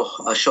wanted to do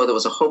a show that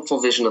was a hopeful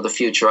vision of the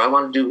future. I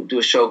wanted to do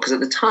a show, because at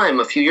the time,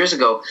 a few years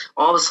ago,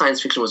 all the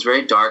science fiction was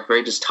very dark,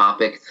 very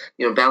dystopic.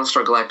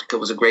 Battlestar Galactica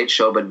was a great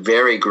show, but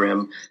very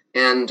grim.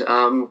 And,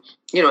 and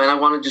I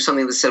wanted to do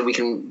something that said we're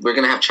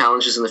going to have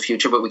challenges in the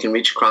future, but we can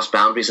reach across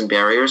boundaries and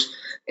barriers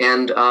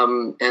and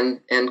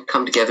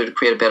come together to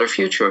create a better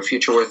future, a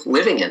future worth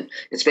living in.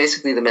 It's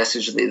basically the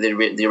message of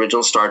the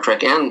original Star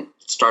Trek and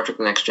Star Trek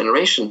The Next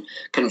Generation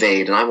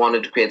conveyed, and I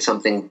wanted to create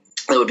something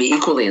that would be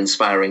equally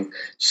inspiring.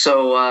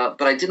 So,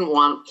 but I didn't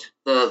want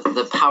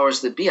the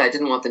powers that be. I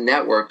didn't want the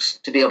networks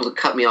to be able to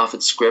cut me off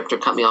at script or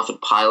cut me off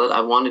at pilot.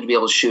 I wanted to be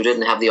able to shoot it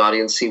and have the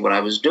audience see what I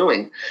was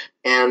doing.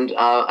 And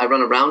I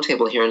run a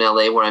roundtable here in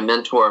LA where I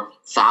mentor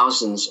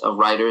thousands of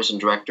writers and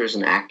directors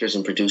and actors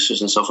and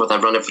producers and so forth.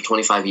 I've run it for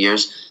 25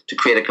 years to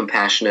create a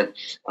compassionate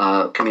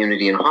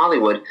community in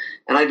Hollywood.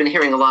 And I'd been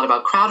hearing a lot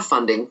about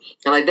crowdfunding,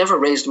 and I'd never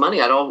raised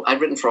money.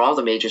 I'd written for all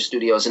the major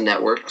studios and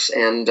networks,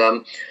 and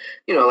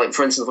like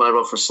for instance, when I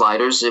wrote for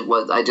Sliders,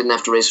 I didn't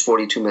have to raise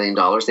 $42 million.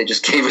 They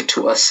just gave it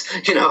to us,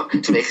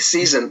 to make a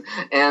season.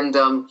 And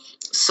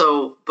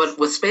but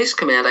with Space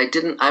Command,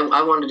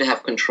 I wanted to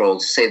have control,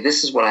 to say,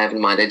 this is what I have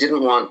in mind. I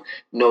didn't want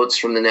notes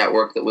from the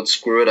network that would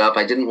screw it up.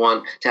 I didn't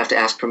want to have to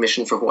ask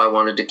permission for who I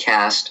wanted to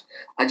cast.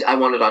 I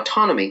wanted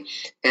autonomy.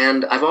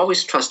 And I've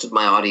always trusted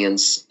my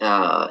audience,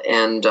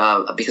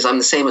 because I'm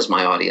the same as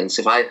my audience.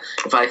 If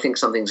I think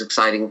something's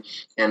exciting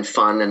and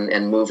fun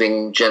and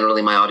moving,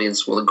 generally my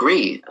audience will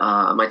agree.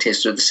 My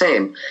tastes are the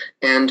same.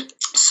 And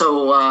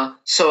so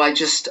I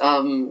just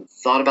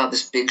thought about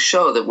this big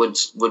show that would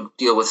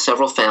deal with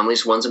several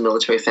families. One's a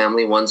military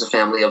family, one's a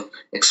family of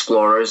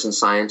explorers and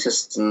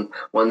scientists, and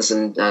one's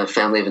a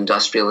family of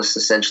industrialists,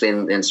 essentially,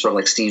 and sort of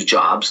like Steve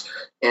Jobs.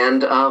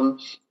 And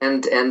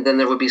then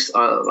there would be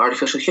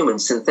artificial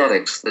humans,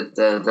 synthetics.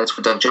 That's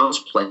what Doug Jones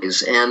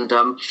plays, and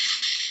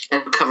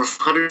it would cover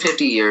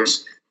 150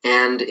 years.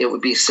 And it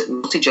would be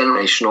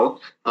multi-generational.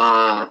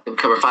 It would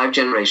cover 5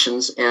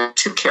 generations and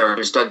 2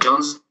 characters. Doug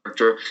Jones'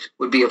 character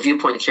would be a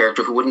viewpoint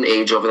character who wouldn't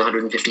age over the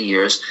 150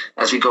 years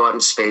as we go out in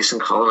space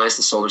and colonize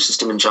the solar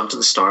system and jump to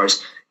the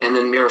stars. And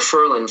then Mira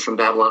Furlan from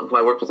Babylon, who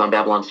I worked with on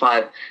Babylon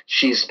 5,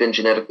 she's been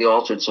genetically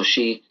altered, so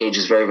she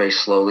ages very, very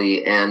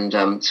slowly. And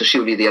so she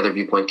would be the other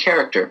viewpoint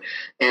character.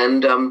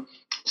 And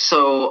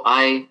so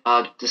I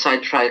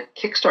decided to try a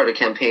Kickstarter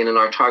campaign, and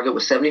our target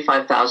was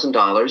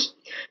 $75,000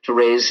 to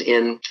raise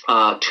in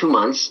 2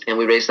 months, and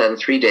we raised that in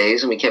 3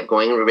 days, and we kept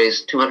going, and we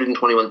raised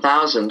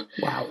 $221,000.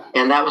 Wow!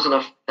 And that was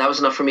enough. That was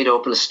enough for me to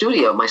open my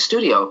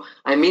studio.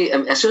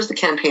 As soon as the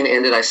campaign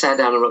ended, I sat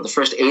down and wrote the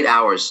first 8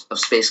 hours of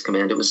Space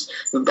Command.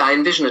 I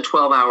envisioned a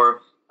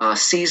 12-hour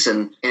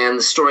season, and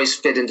the stories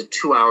fit into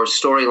 2-hour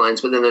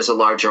storylines, but then there's a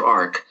larger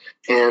arc.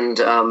 And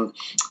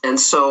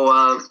so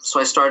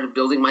I started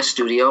building my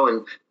studio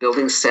and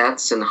building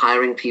sets and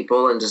hiring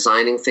people and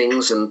designing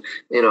things and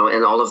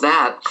all of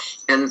that.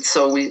 And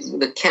so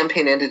the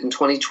campaign ended in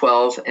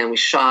 2012, and we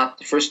shot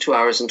the first 2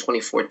 hours in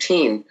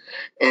 2014.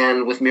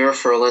 And with Mira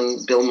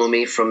Furlan, Bill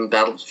Mumy from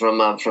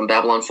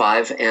Babylon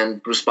 5,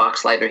 and Bruce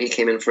Boxleitner, he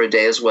came in for a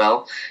day as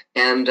well,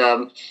 and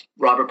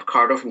Robert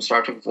Picardo from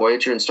Star Trek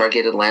Voyager and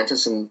Stargate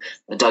Atlantis, and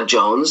Doug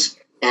Jones.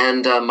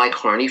 and Mike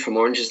Harney from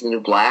Orange is the New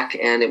Black,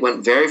 and it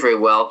went very, very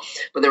well.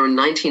 But there were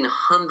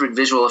 1,900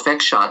 visual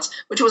effects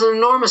shots, which was an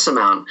enormous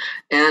amount.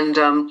 And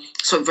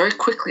so very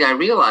quickly I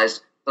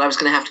realized that I was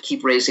going to have to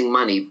keep raising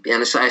money.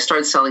 And so I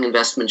started selling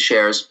investment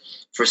shares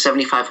for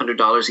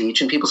 $7,500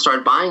 each, and people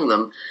started buying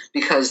them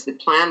because the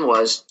plan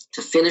was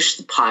to finish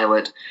the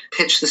pilot,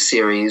 pitch the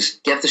series,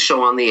 get the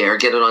show on the air,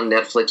 get it on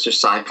Netflix or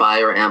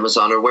Sci-Fi or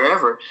Amazon or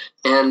wherever,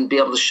 and be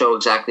able to show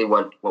exactly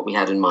what we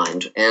had in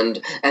mind.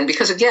 And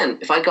because, again,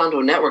 if I'd gone to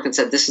a network and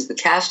said, this is the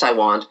cast I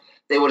want,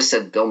 they would have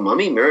said, Bill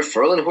Mumy, Mary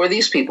Ferlin, who are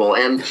these people?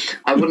 And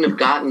I wouldn't have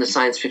gotten the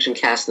science fiction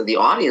cast that the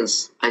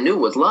audience I knew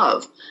would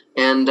love.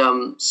 And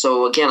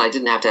so, again, I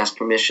didn't have to ask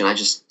permission. I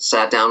just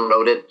sat down,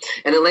 wrote it.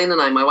 And Elaine and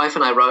I, my wife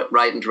and I,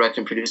 write and direct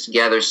and produce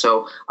together.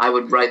 So I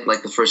would write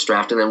like the first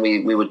draft, and then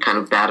we would kind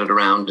of bat it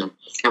around,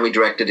 and we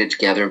directed it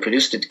together and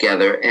produced it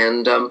together.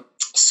 And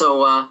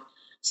so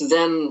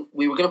then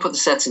we were going to put the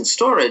sets in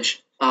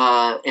storage,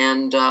 but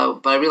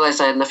I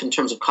realized I had enough in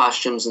terms of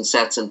costumes and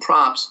sets and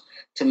props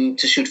to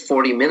shoot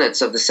 40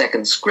 minutes of the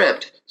second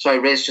script. So I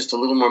raised just a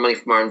little more money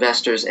from our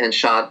investors and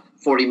shot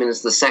 40 minutes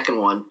of the second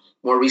one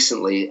more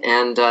recently.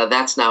 And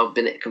that's now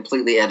been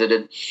completely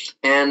edited.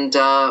 And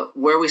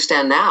where we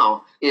stand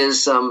now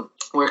is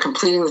we're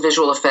completing the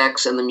visual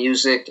effects and the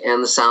music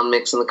and the sound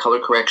mix and the color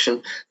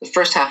correction. The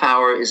first half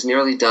hour is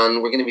nearly done.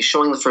 We're going to be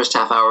showing the first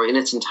half hour in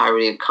its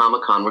entirety at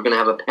Comic-Con. We're going to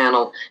have a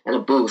panel and a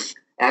booth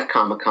at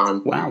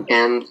Comic-Con. Wow.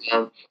 And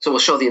so we'll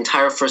show the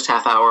entire first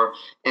half hour,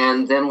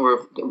 and then we're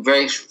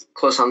very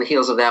close on the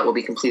heels of that. We'll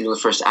be completing the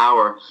first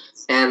hour.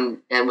 And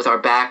with our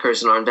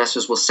backers and our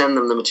investors, we'll send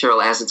them the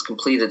material as it's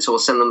completed. So we'll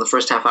send them the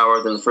first half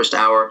hour, then the first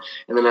hour,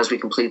 and then as we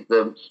complete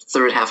the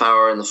third half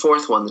hour and the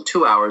fourth one, the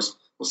 2 hours,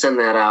 we'll send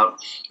that out.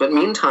 But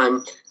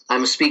meantime,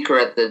 I'm a speaker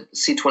at the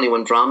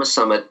C21 Drama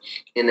Summit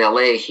in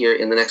LA here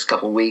in the next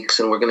couple of weeks,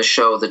 and we're going to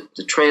show the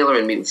trailer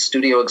and meet with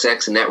studio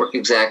execs and network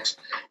execs,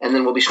 and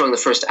then we'll be showing the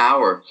first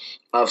hour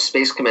of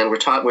Space Command.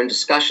 We're in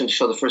discussion to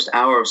show the first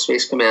hour of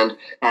Space Command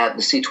at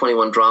the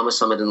C21 Drama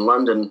Summit in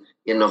London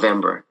in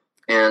November.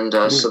 And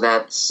so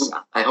that's,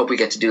 I hope we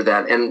get to do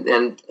that.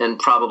 And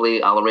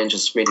probably I'll arrange a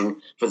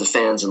screening for the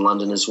fans in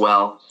London as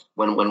well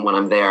when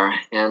I'm there.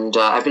 And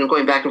I've been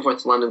going back and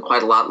forth to London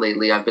quite a lot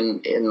lately. I've been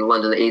in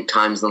London 8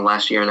 times in the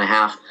last year and a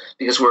half,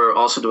 because we're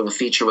also doing a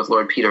feature with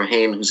Lord Peter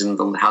Hayne, who's in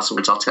the House of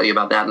Words. I'll tell you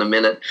about that in a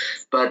minute.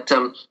 But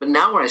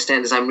now where I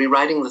stand is I'm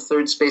rewriting the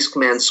third Space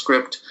Command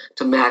script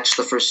to match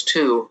the first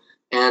 2,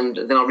 and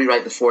then I'll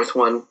rewrite the fourth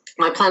one.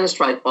 My plan is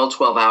to write all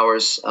 12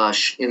 hours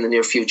in the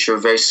near future,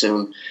 very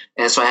soon,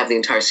 and so I have the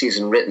entire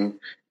season written.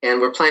 And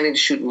we're planning to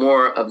shoot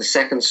more of the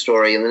second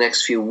story in the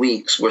next few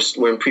weeks.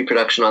 We're in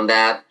pre-production on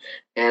that,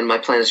 and my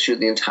plan is to shoot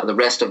the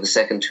rest of the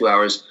second 2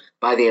 hours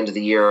by the end of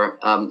the year,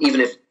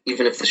 even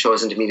if the show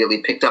isn't immediately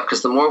picked up.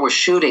 Because the more we're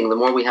shooting, the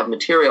more we have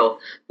material,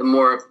 the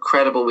more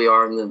credible we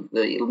are, and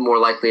the more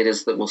likely it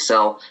is that we'll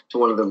sell to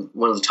one of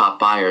the top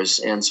buyers.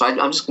 And so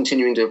I'm just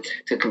continuing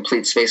to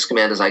complete Space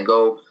Command as I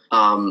go,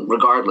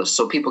 regardless.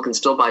 So people can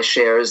still buy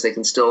shares, they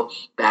can still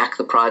back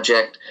the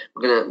project.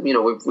 We're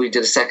gonna, we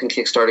did a second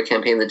Kickstarter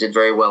campaign that did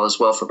very well as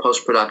well for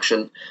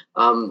post-production.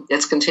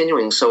 It's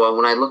continuing. So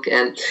when I look,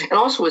 and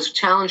also it's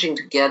challenging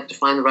to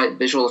find the right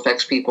visual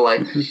effects people.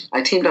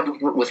 I teamed up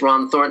with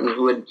Ron Thornton,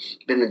 who had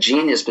been the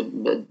genius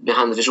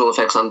behind the visual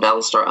effects on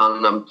Battlestar.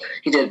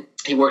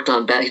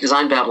 He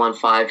designed Babylon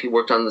 5. He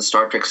worked on the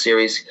Star Trek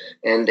series,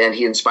 and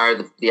he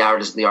inspired the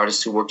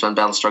artists who worked on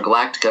Battlestar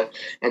Galactica.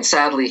 And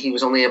sadly, he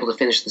was only able to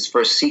finish this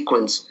first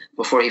sequence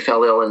before he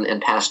fell ill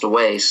and passed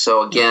away.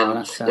 So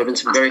again, there have been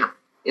some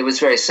it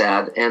was very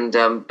sad. And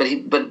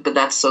but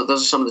that's so.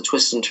 Those are some of the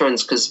twists and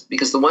turns,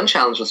 because the one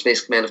challenge with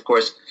Space Command, of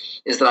course,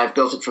 is that I've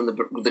built it from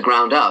the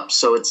ground up.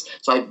 So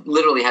I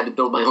literally had to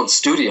build my own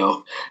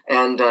studio,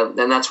 and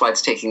that's why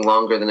it's taking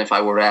longer than if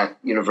I were at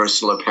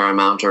Universal or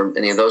Paramount or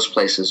any of those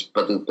places.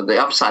 But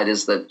the upside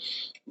is that,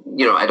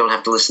 I don't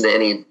have to listen to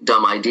any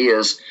dumb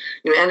ideas.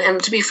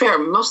 And to be fair,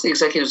 most of the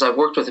executives I've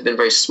worked with have been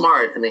very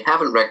smart, and they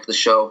haven't wrecked the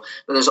show.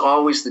 But there's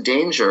always the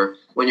danger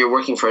when you're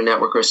working for a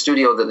network or a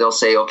studio that they'll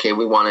say, okay,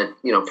 we want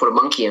to, put a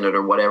monkey in it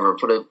or whatever,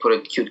 put a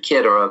cute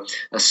kid or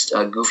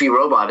a goofy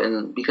robot.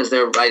 And because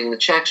they're writing the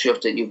checks,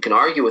 you can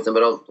argue with them.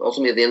 But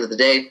ultimately, at the end of the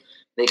day,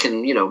 they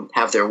can,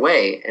 have their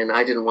way. And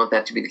I didn't want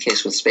that to be the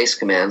case with Space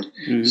Command.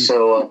 Mm-hmm.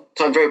 So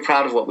I'm very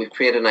proud of what we've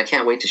created, and I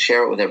can't wait to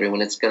share it with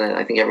everyone.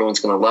 I think everyone's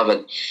going to love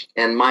it.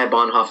 And Maya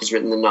Bonhoeff has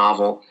written the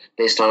novel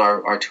based on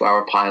our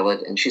 2-hour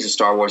pilot, and she's a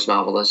Star Wars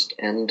novelist.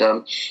 And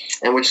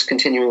we're just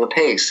continuing the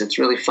pace. It's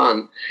really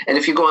fun. And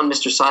if you go on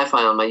Mr.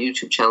 Sci-Fi on my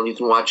YouTube channel, you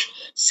can watch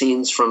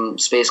scenes from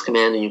Space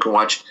Command, and you can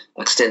watch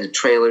extended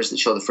trailers that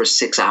show the first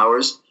 6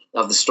 hours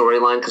of the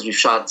storyline, because we've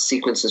shot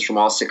sequences from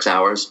all 6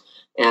 hours.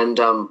 And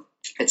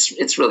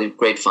it's really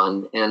great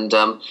fun. And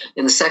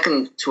in the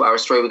second 2-hour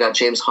story, we got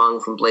James Hong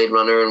from Blade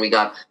Runner, and we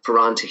got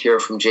Faran Tahir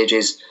from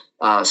JJ's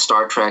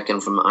Star Trek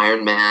and from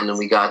Iron Man, and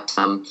we got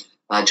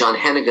John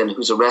Hennigan,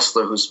 who's a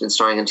wrestler who's been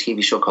starring in a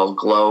TV show called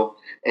Glow.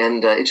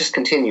 And it just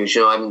continues.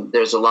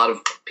 There's a lot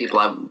of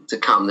people to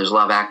come. There's a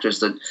lot of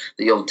actors that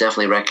you'll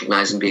definitely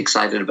recognize and be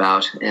excited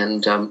about.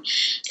 And so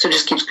it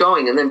just keeps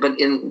going. And then, but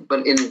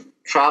in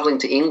traveling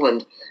to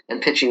England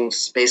and pitching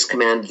Space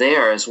Command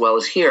there as well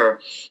as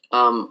here,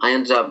 I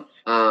ended up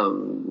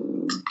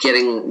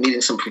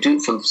meeting some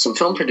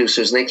film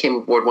producers, and they came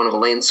aboard one of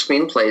Elaine's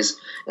screenplays,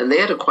 and they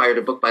had acquired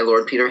a book by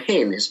Lord Peter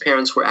Hain. His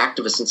parents were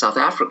activists in South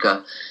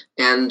Africa,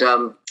 and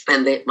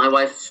my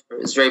wife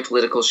is very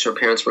political. Her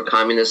parents were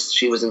communists.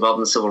 She was involved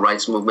in the civil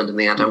rights movement and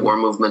the anti-war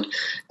movement,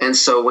 and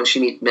so when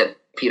she met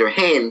Peter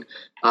Hain,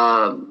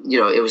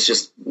 it was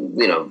just,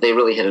 they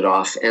really hit it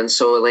off, and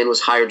so Elaine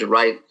was hired to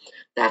write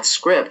that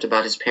script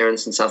about his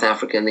parents in South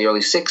Africa in the early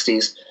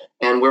 60s.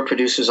 And we're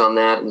producers on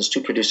that, and there's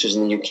 2 producers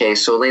in the UK.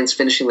 So Elaine's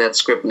finishing that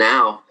script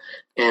now,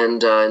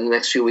 and in the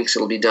next few weeks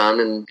it'll be done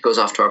and goes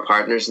off to our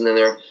partners, and then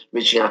they're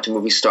reaching out to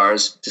movie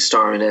stars to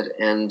star in it.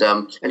 And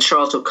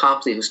Charlton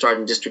Copley, who starred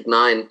in District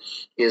 9,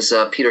 is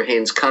Peter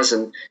Hain's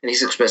cousin, and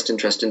he's expressed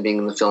interest in being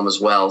in the film as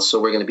well.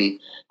 So we're going to be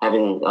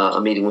having a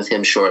meeting with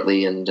him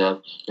shortly and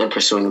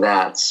pursuing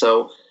that.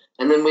 So,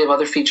 and then we have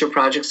other feature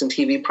projects and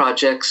TV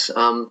projects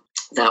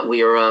that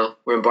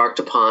we're embarked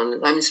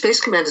upon. I mean,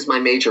 Space Command is my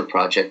major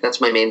project.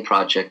 That's my main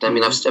project. I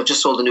mean, I've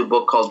just sold a new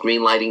book called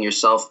Greenlighting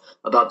Yourself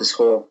about this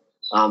whole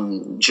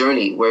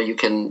journey where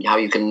how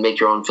you can make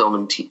your own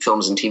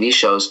films and TV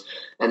shows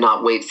and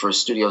not wait for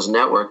studios and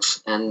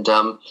networks. And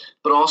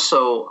but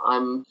also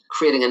I'm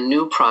creating a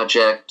new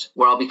project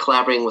where I'll be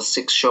collaborating with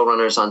 6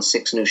 showrunners on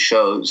 6 new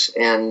shows.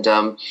 And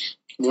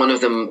one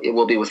of them, it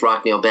will be with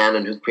Rockne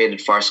O'Bannon, who created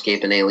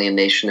Farscape and Alien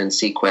Nation and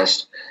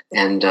Sequest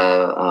and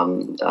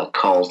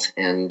Cult,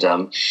 and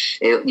and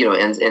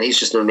he's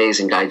just an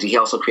amazing guy. He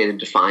also created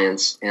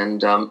Defiance,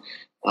 and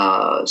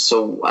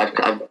so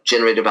I've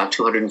generated about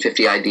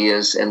 250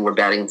 ideas, and we're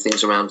batting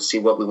things around to see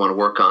what we want to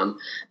work on.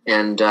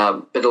 And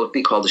but it'll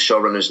be called the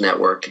Showrunners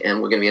Network,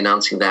 and we're going to be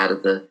announcing that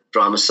at the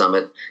Drama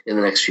Summit in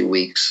the next few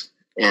weeks.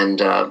 And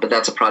but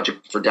that's a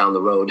project for down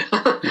the road,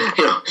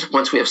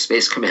 once we have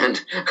Space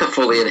Command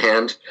fully in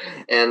hand.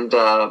 And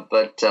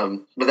but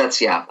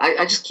that's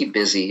I just keep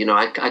busy.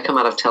 I come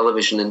out of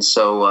television, and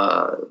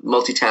so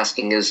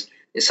multitasking is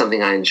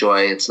something I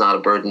enjoy. It's not a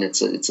burden.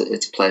 It's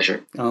a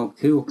pleasure. Oh,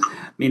 cool.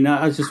 I mean,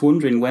 I was just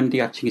wondering, when do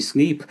you actually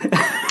sleep?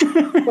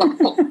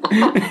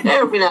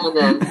 Every now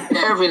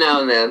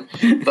and then.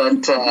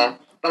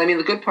 But I mean,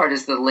 the good part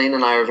is that Elaine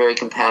and I are very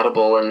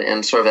compatible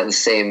and sort of at the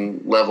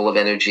same level of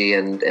energy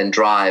and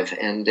drive.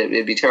 And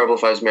it'd be terrible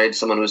if I was married to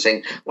someone who was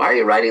saying, "Why are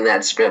you writing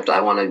that script? I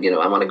want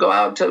to go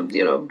out to,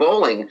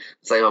 bowling."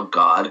 It's like, oh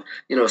God,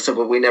 so,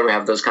 but we never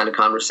have those kind of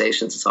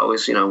conversations. It's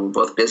always, we're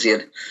both busy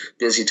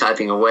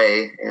typing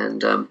away.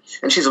 And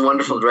she's a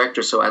wonderful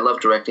director. So I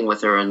love directing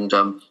with her, and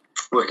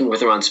working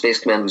with her on Space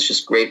Command was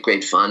just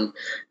great fun.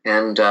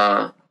 And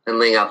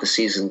laying out the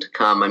season to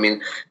come. I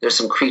mean, there's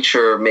some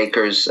creature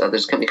makers.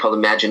 There's a company called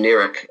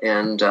Imagineric,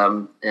 and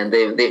I've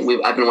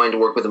been wanting to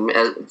work with them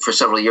for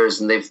several years,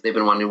 and they've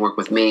been wanting to work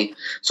with me.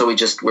 So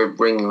we're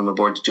bringing them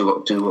aboard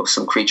to do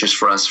some creatures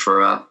for us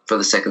for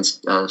the second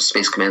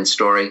Space Command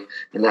story,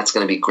 and that's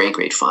going to be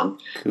great fun.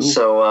 Cool.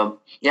 So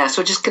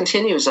so it just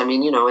continues. I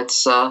mean,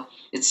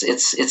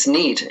 it's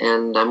neat,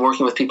 and I'm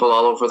working with people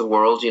all over the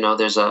world.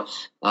 There's a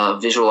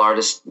visual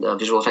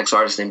effects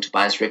artist named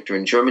Tobias Richter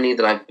in Germany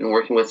that I've been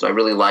working with, that I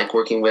really like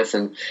working with,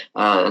 and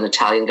an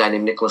Italian guy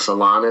named Nicholas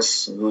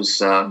Alanis,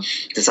 who's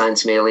designed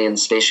some alien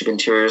spaceship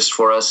interiors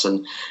for us,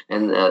 and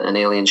an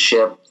alien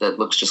ship that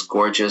looks just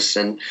gorgeous.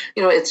 And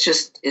it's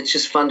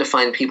just fun to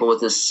find people with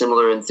this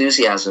similar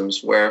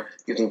enthusiasms where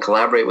you can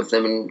collaborate with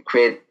them and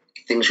create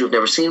things you've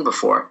never seen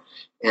before.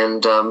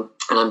 And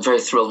I'm very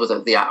thrilled with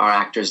our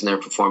actors and their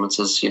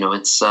performances.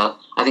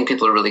 I think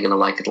people are really going to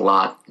like it a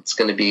lot. It's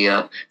going to be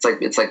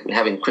it's like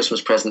having a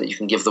Christmas present that you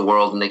can give the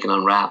world and they can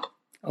unwrap.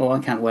 Oh, I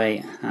can't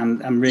wait!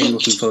 I'm really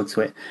looking forward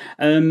to it.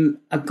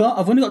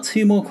 I've only got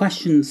 2 more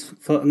questions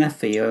left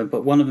for you,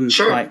 but one of them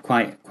is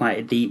quite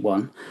a deep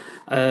one.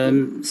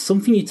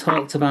 Something you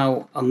talked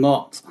about a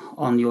lot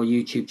on your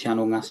YouTube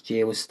channel last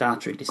year was Star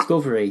Trek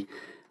Discovery,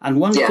 and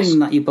one thing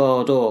that you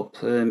brought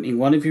up in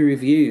one of your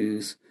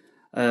reviews,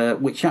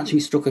 which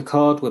actually struck a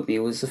chord with me,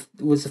 was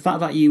the fact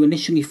that you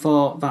initially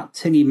thought that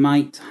Tilly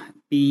might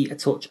be a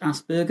touch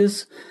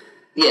Asperger's.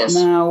 Yes.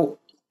 Now,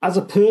 as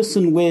a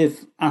person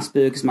with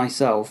Asperger's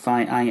myself,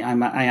 I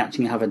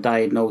actually have a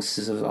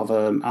diagnosis of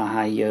a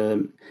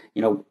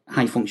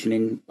high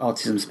functioning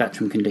autism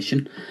spectrum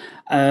condition.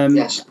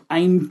 Yes.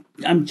 I'm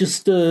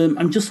just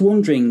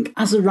wondering,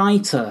 as a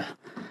writer,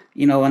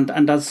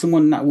 and as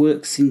someone that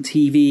works in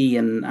TV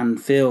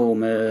and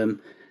film,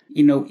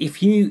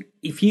 if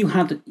you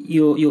had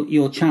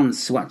your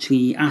chance to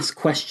actually ask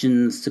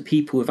questions to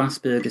people with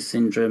Asperger's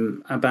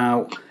syndrome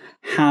about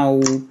how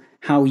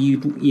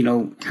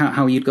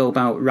you'd go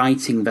about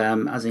writing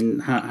them, as in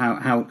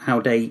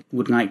how they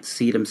would like to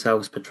see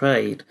themselves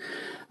portrayed,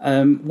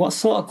 what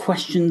sort of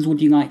questions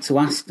would you like to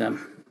ask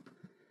them?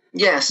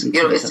 Yes,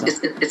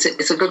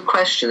 it's a good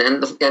question,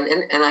 and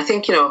I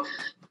think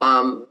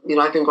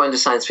I've been going to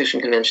science fiction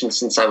conventions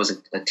since I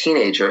was a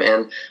teenager,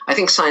 and I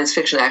think science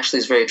fiction actually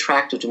is very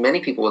attractive to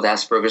many people with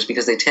Asperger's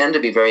because they tend to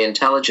be very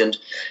intelligent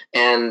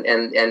and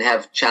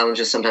have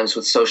challenges sometimes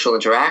with social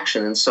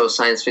interaction, and so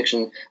science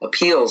fiction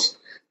appeals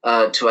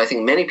to, I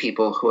think, many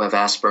people who have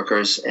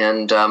Asperger's,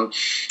 and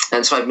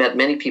so I've met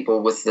many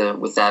people with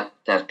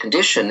that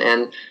condition,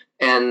 and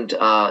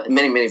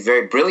many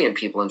very brilliant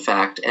people, in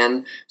fact.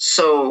 And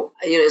so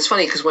it's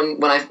funny because when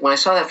I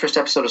saw that first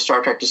episode of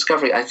Star Trek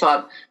Discovery, I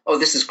thought, oh,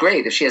 this is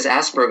great. If she has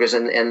Asperger's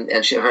and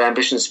her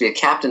ambition is to be a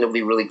captain, it would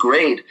be really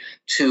great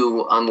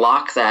to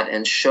unlock that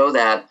and show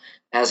that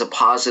as a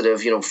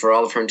positive, for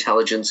all of her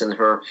intelligence and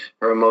her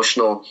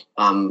emotional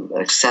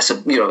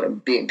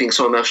being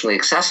so emotionally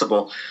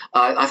accessible.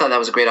 I thought that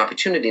was a great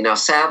opportunity. Now,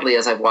 sadly,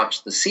 as I've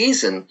watched the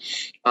season,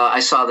 I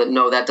saw that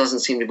no, that doesn't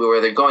seem to be where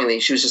they're going.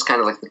 She was just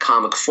kind of like the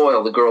comic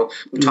foil, the girl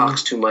who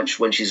talks too much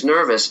when she's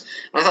nervous.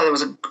 And I thought that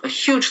was a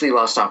hugely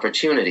lost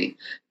opportunity.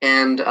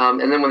 And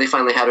then when they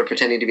finally had her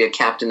pretending to be a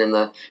captain in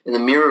the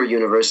mirror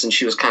universe, and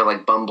she was kind of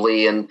like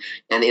bumbly and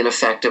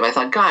ineffective, I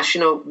thought, gosh,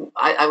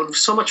 I would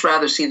so much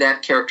rather see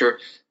that character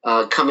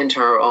come into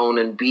her own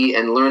and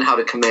learn how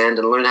to command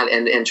and learn how to,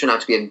 and turn out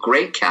to be a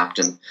great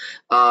captain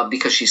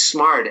because she's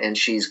smart and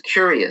she's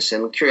curious,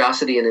 and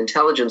curiosity and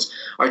intelligence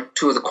are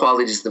two of the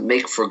qualities that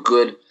make for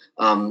good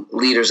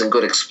leaders and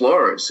good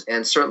explorers,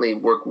 and certainly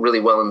work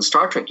really well in the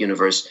Star Trek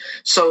universe.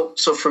 So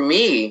for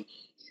me,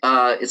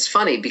 it's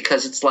funny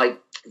because it's like,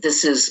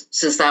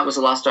 since that was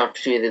a lost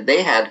opportunity that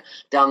they had,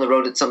 down the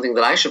road it's something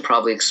that I should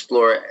probably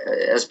explore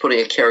as putting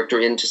a character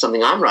into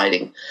something I'm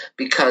writing,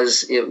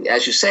 because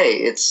as you say,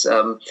 it's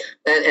and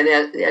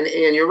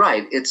you're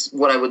right. It's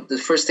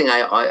the first thing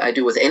I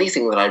do with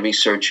anything that I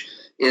research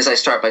is I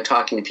start by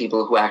talking to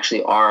people who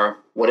actually are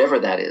whatever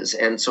that is.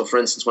 And so, for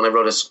instance, when I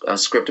wrote a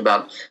script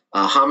about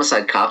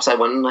homicide cops, I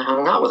went and I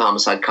hung out with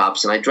homicide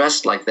cops, and I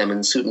dressed like them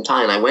in suit and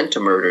tie, and I went to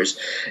murders.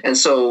 And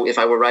so if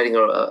I were writing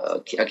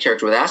a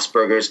character with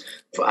Asperger's,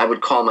 I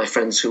would call my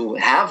friends who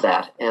have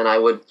that, and I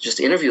would just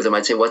interview them.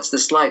 I'd say, what's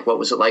this like? What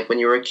was it like when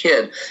you were a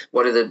kid?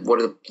 What are the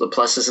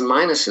pluses and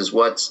minuses?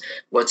 What's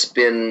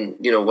been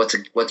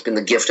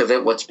the gift of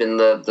it? What's been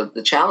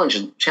the challenge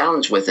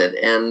with it?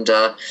 And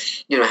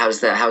how's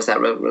that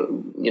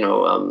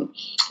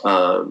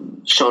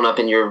shown up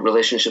in your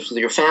relationships with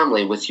your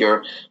family, with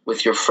your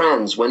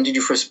friends? When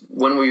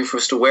were you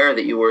first aware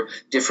that you were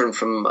different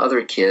from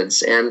other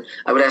kids? And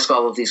I would ask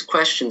all of these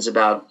questions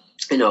about,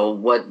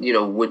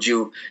 would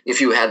you,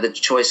 if you had the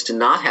choice to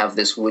not have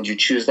this, would you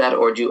choose that,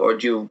 or do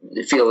you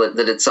feel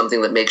that it's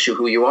something that makes you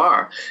who you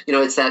are?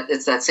 It's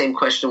that same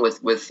question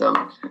with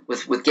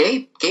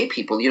gay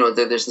people.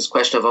 There's this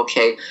question of,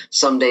 okay,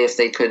 someday if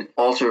they could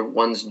alter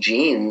one's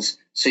genes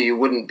so you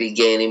wouldn't be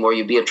gay anymore,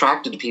 you'd be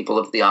attracted to people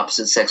of the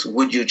opposite sex,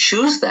 would you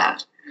choose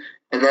that?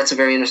 And that's a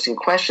very interesting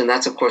question.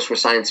 That's, of course, where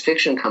science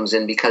fiction comes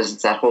in, because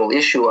it's that whole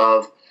issue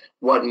of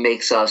what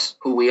makes us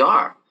who we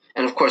are.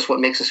 And, of course, what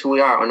makes us who we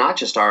are not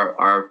just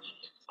our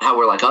how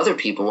we're like other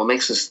people. What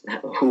makes us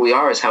who we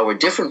are is how we're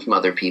different from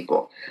other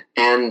people.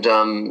 And,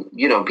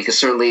 because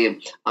certainly,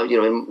 I'm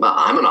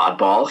an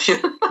oddball,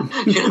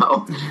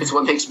 it's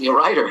what makes me a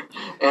writer.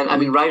 And I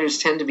mean, writers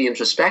tend to be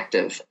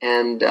introspective.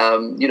 And,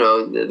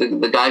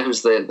 the guy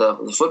who's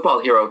the football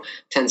hero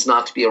tends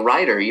not to be a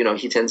writer.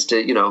 He tends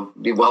to,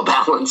 be well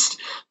balanced.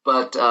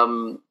 But,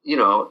 that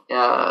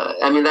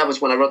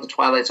was when I wrote The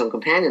Twilight Zone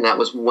Companion. That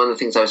was one of the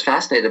things I was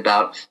fascinated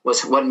about,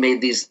 was what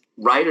made these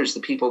writers the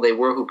people they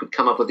were who could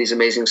come up with these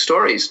amazing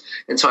stories.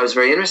 And so I was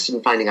very interested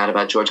in finding out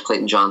about George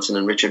Clayton Johnson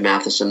and Richard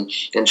Matheson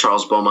and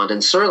Charles Beaumont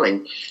and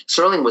Serling.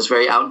 Serling was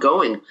very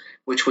outgoing,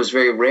 which was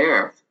very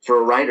rare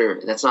for a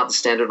writer. That's not the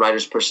standard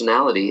writer's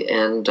personality,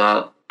 and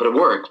but it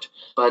worked.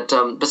 But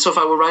so if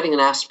I were writing an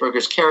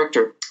Asperger's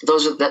character,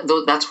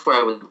 that's where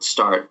I would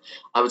start.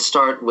 I would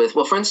start with,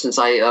 well, for instance,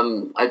 I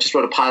just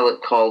wrote a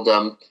pilot called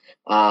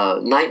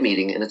Night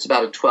Meeting, and it's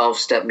about a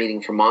 12-step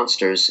meeting for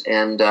monsters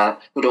and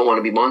who don't want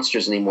to be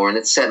monsters anymore. And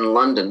it's set in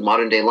London,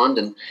 modern day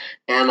London.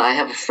 And I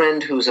have a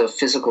friend who's a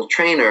physical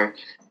trainer,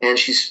 and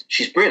she's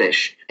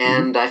British.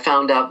 And I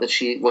found out that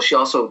she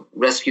also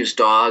rescues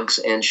dogs,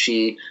 and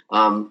she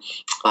was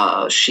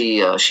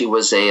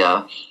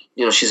a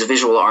she's a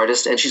visual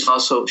artist, and she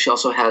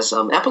also has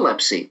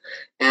epilepsy.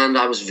 And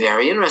I was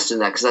very interested in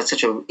that, because that's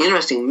such an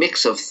interesting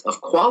mix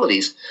of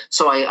qualities.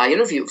 So I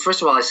interviewed.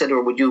 First of all, I said to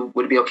her, would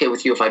it be okay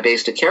with you if I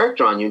based a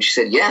character on you? And she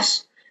said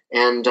yes.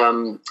 And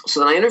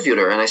so then I interviewed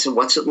her, and I said,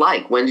 "What's it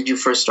like? When did you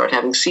first start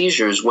having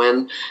seizures?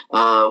 When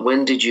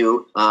did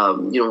you,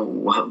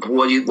 what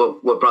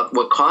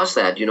caused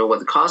that? What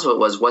the cause of it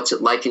was? What's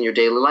it like in your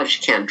daily life?"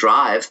 She can't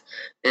drive,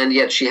 and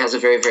yet she has a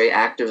very, very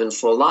active and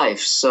full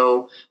life.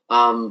 So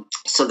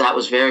that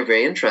was very,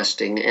 very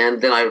interesting. And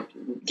then I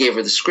gave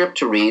her the script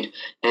to read,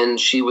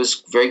 and she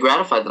was very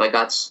gratified that I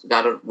got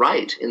it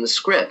right in the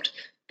script.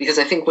 Because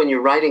I think when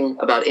you're writing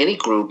about any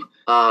group,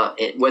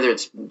 whether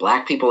it's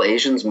Black people,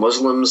 Asians,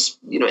 Muslims,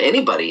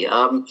 anybody,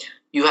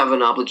 you have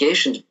an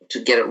obligation to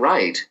get it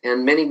right.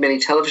 And many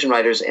television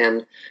writers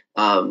and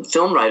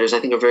film writers, I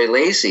think, are very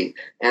lazy,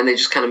 and they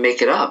just kind of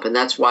make it up. And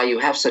that's why you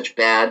have such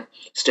bad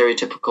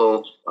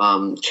stereotypical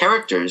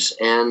characters,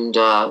 and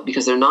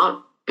because they're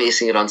not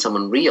basing it on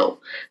someone real.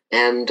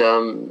 And,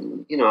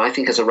 I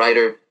think as a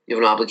writer, you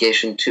have an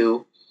obligation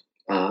to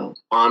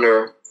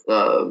honor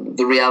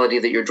the reality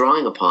that you're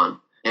drawing upon,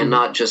 and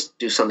not just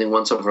do something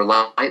once over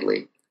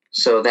lightly.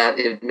 So that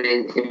it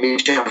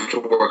means you have to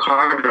work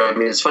harder. I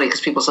mean, it's funny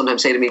because people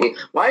sometimes say to me,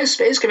 "Why is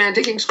Space Command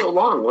taking so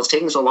long?" Well, it's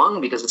taking so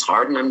long because it's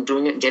hard, and I'm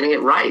getting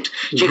it right.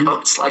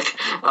 It's like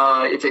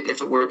if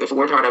it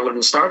weren't hard, I wouldn't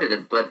have started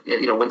it. But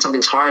when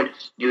something's hard,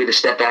 you either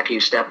step back or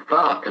you step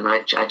up, and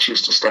I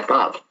choose to step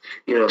up.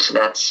 So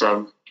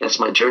that's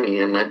my journey,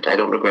 and I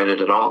don't regret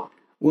it at all.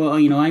 Well,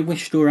 I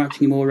wish there were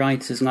actually more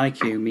writers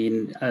like you. I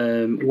mean,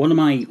 one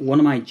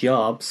of my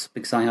jobs,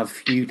 because I have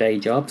few day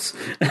jobs,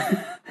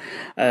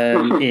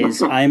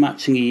 is I'm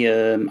actually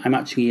an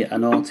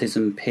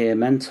autism peer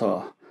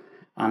mentor,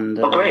 and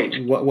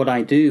what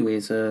I do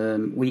is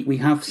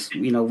we've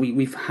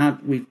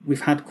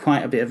had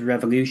quite a bit of a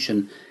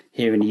revolution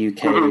here in the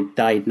UK with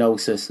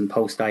diagnosis and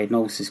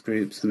post-diagnosis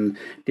groups, and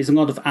there's a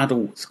lot of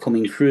adults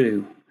coming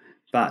through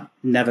that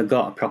never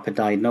got a proper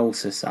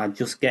diagnosis, are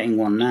just getting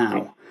one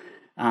now.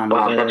 And,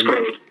 wow, that's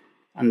great.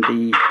 And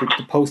the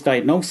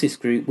post-diagnosis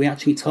group, we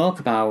actually talk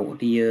about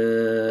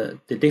the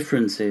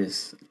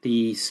differences,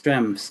 the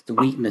strengths, the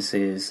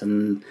weaknesses,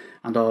 and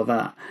all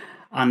that.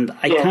 And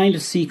I kind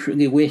of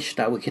secretly wish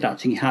that we could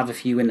actually have a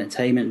few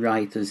entertainment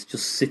writers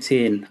just sit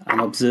in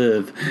and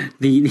observe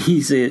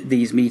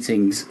these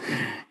meetings,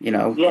 in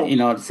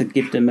order to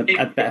give them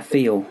a better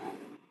feel.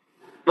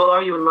 Well,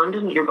 are you in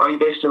London? Are you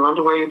based in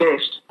London? Where are you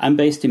based? I'm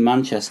based in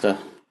Manchester.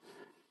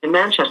 In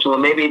Manchester. Well,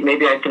 maybe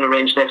I can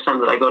arrange next time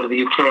that I go to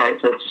the UK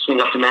to swing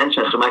up to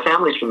Manchester. My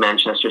family's from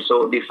Manchester, so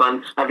it would be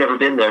fun. I've never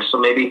been there, so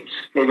maybe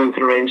we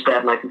could arrange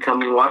that, and I can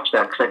come and watch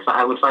that, because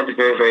I would find it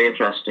very, very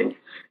interesting.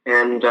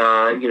 And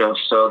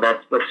so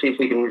let's see if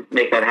we can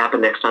make that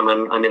happen next time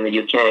I'm in the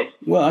UK.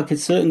 Well, I could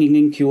certainly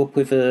link you up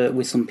with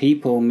some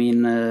people.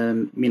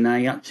 I'm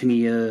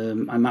actually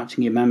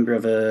a member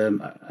of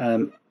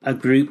a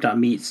group that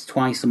meets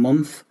twice a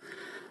month.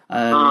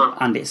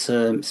 And it's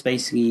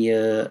basically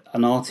an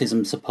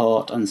autism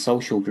support and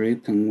social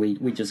group, and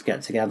we just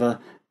get together,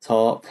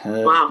 talk,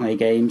 play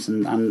games,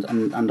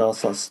 and all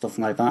sorts of stuff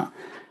like that.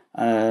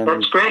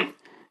 That's great.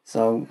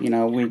 So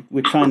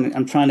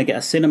I'm trying to get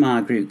a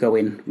cinema group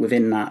going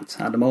within that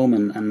at the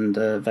moment, and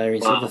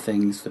various other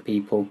things for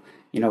people.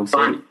 So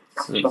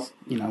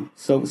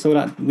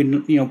that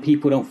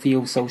people don't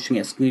feel socially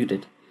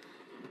excluded.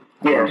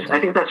 Yes, I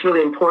think that's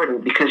really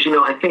important, because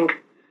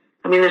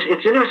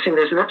it's interesting.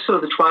 There's an episode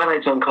of The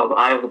Twilight Zone called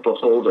Eye of the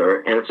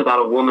Beholder, and it's about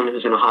a woman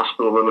who's in a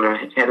hospital room and her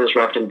head is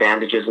wrapped in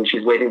bandages, and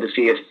she's waiting to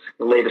see if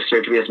the latest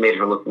surgery has made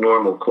her look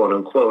normal, quote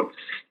unquote.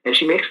 And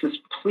she makes this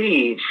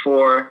plea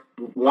for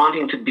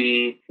wanting to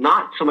be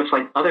not so much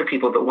like other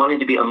people, but wanting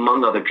to be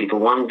among other people,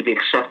 wanting to be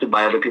accepted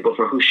by other people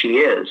for who she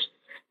is.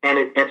 And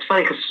it's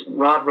funny because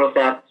Rod wrote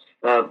that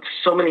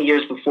so many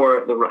years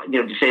before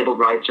the disabled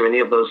rights or any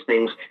of those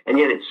things, and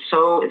yet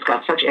it's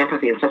got such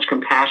empathy and such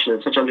compassion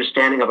and such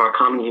understanding of our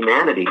common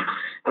humanity.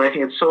 And I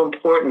think it's so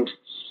important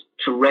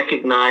to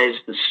recognize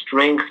the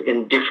strength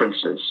in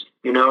differences.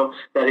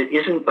 That it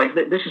isn't like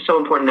this is so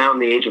important now in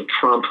the age of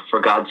Trump, for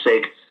God's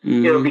sake.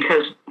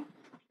 Because.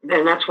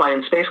 And that's why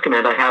in Space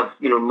Command I have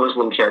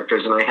Muslim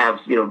characters, and I have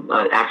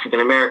African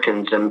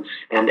Americans and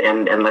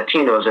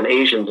Latinos and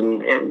Asians,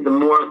 and the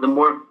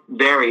more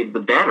varied the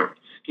better.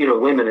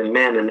 Women and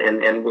men,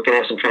 and we're going to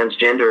have some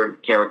transgender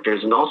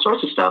characters and all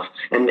sorts of stuff.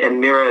 And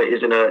Mira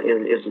is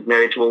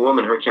married to a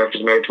woman. Her character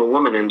is married to a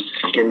woman in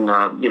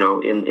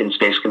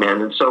Space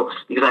Command. And so,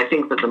 because I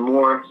think that the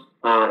more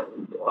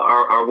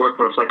our work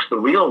reflects the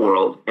real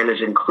world and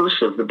is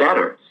inclusive, the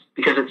better.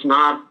 Because it's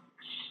not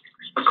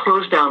a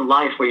closed down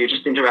life where you're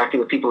just interacting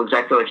with people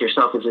exactly like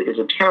yourself is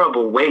a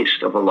terrible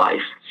waste of a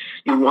life.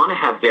 You want to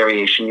have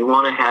variation. You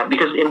want to have,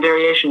 because in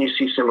variation you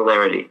see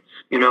similarity.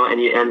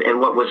 And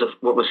what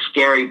was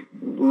scary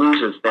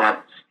loses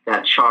that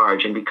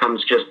charge and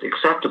becomes just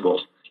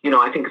acceptable.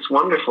 I think it's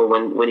wonderful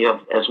when you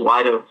have as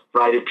wide a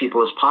variety of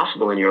people as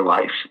possible in your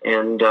life.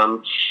 And,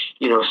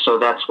 so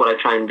that's what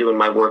I try and do in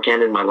my work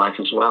and in my life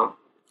as well.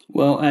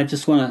 Well, I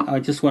just want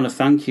to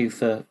thank you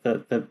for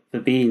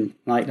being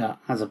like that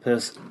as a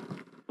person.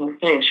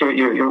 Thanks.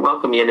 You're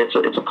welcome, Ian.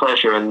 It's a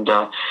pleasure, and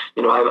I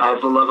have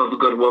the love of a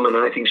good woman,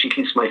 and I think she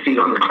keeps my feet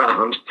on the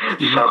ground.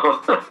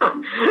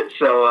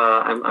 So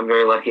I'm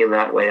very lucky in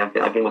that way. I've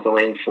been with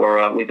Elaine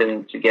we've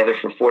been together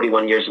for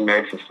 41 years and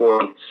married for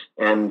 40,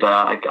 and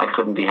I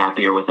couldn't be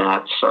happier with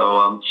that.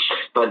 So,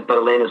 but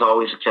Elaine has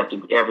always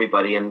accepted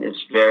everybody, and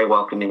is very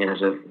welcoming, and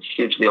has a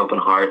hugely open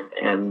heart,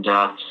 and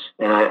so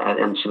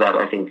that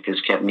I think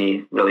has kept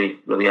me really,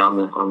 really on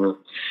the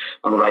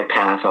right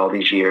path all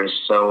these years.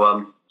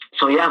 So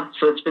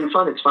it's been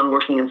fun. It's fun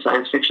working in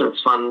science fiction.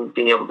 It's fun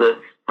being able to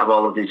have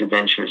all of these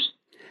adventures.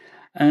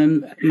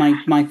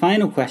 My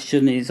final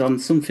question is on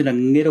something a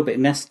little bit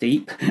less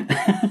deep.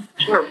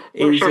 Sure,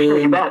 is,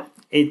 you bet.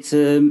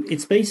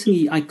 It's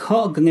basically, I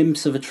caught a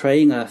glimpse of a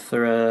trailer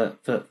for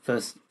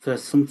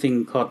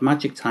something called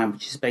Magic Time,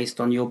 which is based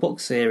on your book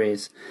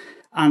series.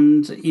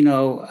 And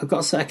I've got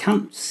to say, I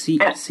can't see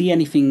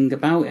anything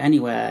about it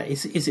anywhere.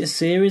 Is it a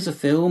series, a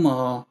film,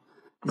 or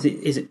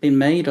is it been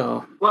made?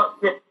 Or well,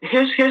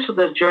 here's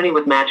the journey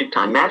with Magic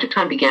Time. Magic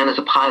Time began as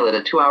a pilot,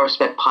 a 2-hour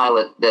spec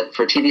pilot that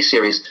for a TV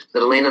series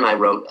that Elaine and I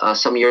wrote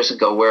some years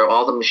ago, where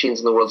all the machines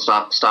in the world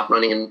stop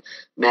running and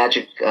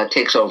magic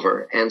takes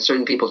over, and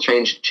certain people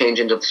change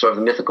into sort of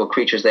the mythical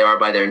creatures they are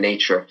by their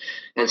nature,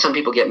 and some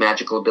people get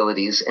magical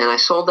abilities. And I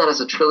sold that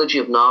as a trilogy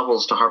of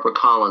novels to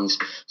HarperCollins.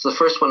 So the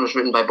first one was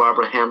written by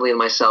Barbara Hambly and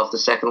myself. The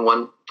second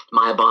one,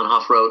 Maya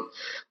Bonhoff wrote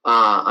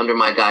under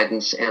my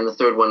guidance, and the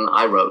third one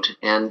I wrote.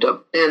 And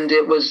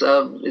it was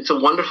it's a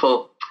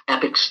wonderful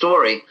epic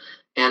story.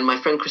 And my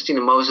friend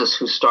Christina Moses,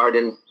 who starred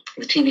in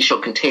the TV show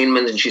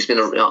Containment, and she's been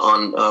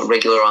on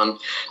regular on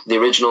the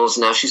originals.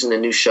 Now she's in a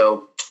new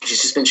show.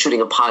 She's just been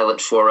shooting a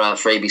pilot for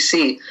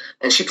ABC,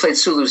 and she played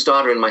Sulu's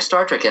daughter in my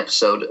Star Trek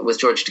episode with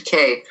George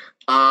Takei.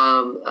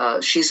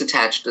 She's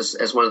attached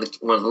as one of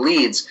the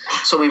leads.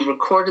 So we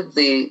recorded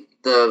the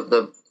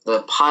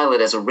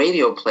pilot as a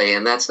radio play,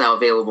 and that's now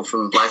available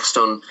from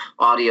Blackstone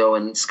Audio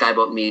and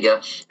Skyboat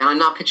Media. And I'm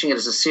not pitching it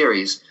as a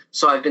series.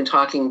 So I've been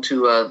talking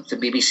to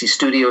BBC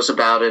Studios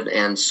about it,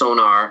 and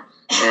Sonar,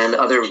 and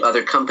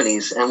other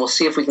companies, and we'll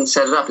see if we can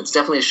set it up. It's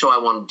definitely a show I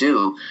want to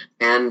do.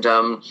 And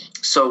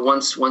so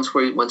once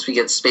we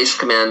get Space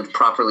Command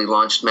properly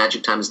launched,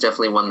 Magic Time is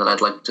definitely one that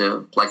I'd like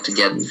to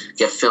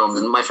get filmed.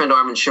 And my friend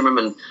Armin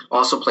Shimmerman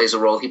also plays a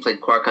role. He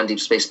played Quark on Deep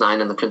Space Nine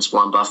and the Principal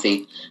on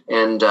Buffy,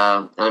 and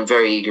I'm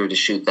very eager to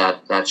shoot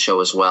that show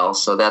as well.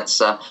 So that's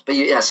but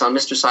yes, on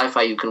Mr.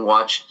 Sci-Fi you can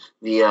watch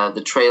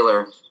the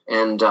trailer.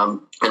 And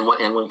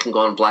one can go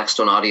on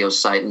Blackstone Audio's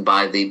site and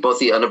buy both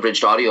the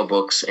unabridged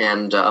audiobooks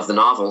and of the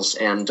novels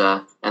and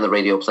the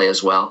radio play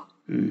as well.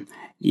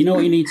 You know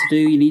what you need to do?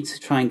 You need to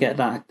try and get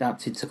that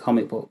adapted to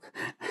comic book.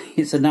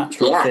 It's a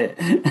natural fit.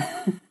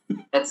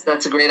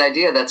 That's a great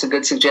idea. That's a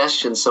good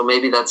suggestion. So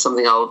maybe that's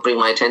something I'll bring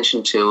my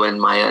attention to in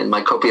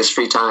my copious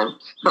free time.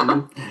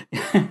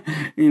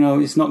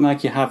 It's not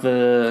like you have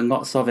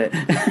lots of it.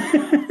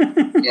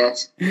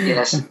 Yes.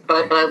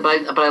 But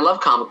I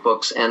love comic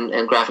books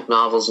and graphic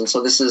novels, and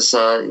so this is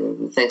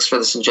thanks for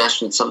the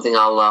suggestion. It's something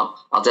I'll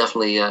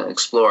definitely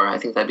explore. I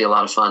think that'd be a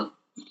lot of fun.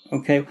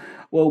 Okay,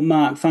 well,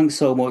 Mark, thanks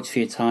so much for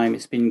your time.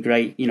 It's been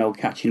great,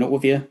 catching up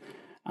with you,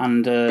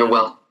 and you're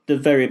well. The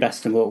very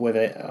best of luck with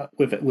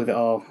it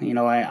all.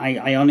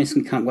 I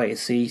honestly can't wait to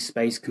see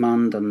Space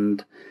Command,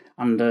 and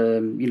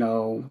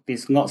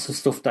there's lots of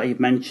stuff that you've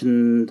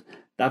mentioned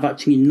that I've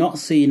actually not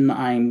seen that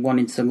I'm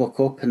wanting to look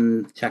up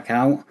and check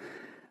out.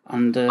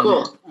 And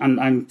cool.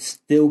 And I'm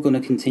still going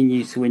to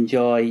continue to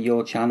enjoy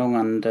your channel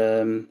and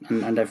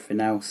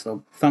everything else.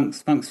 So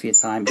thanks for your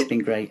time. It's been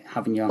great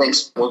having you on.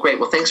 Thanks. Well,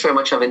 great. Well, thanks very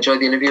much. I've enjoyed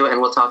the interview, and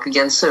we'll talk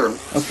again soon.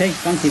 Okay,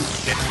 thank you.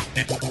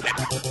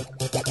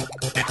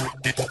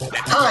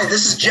 Hi,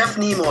 this is Jeff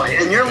Nimoy,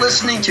 and you're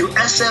listening to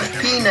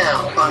SFP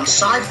Now on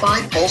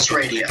Sci-Fi Pulse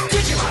Radio.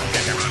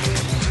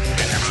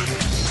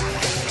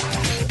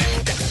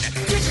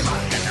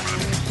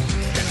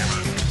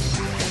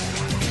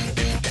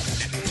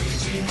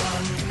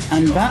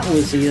 And that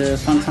was the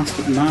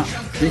fantastic Mark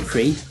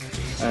Zicree,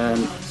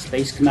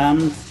 Space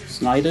Command,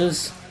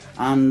 Sliders,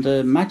 and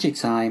Magic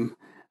Time,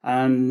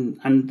 and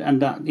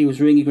that it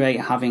was really great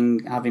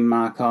having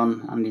Mark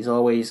on, and he's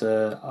always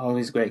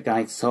a great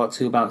guy to talk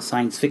to about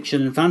science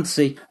fiction and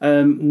fantasy.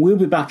 We'll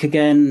be back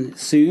again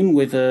soon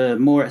with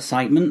more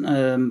excitement.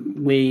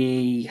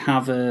 We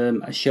have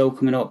a show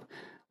coming up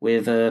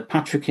with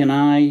Patrick and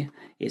I.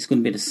 It's going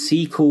to be the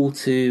sequel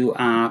to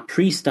our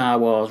pre-Star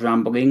Wars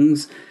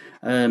ramblings.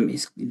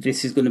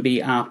 This is going to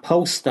be our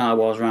post-Star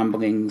Wars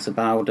ramblings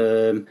about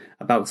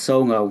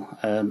Solo,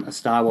 a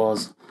Star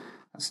Wars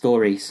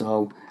story.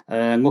 So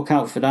look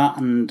out for that,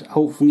 and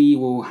hopefully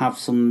we'll have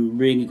some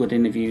really good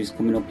interviews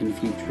coming up in the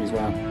future as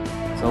well.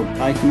 So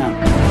bye for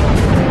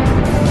now.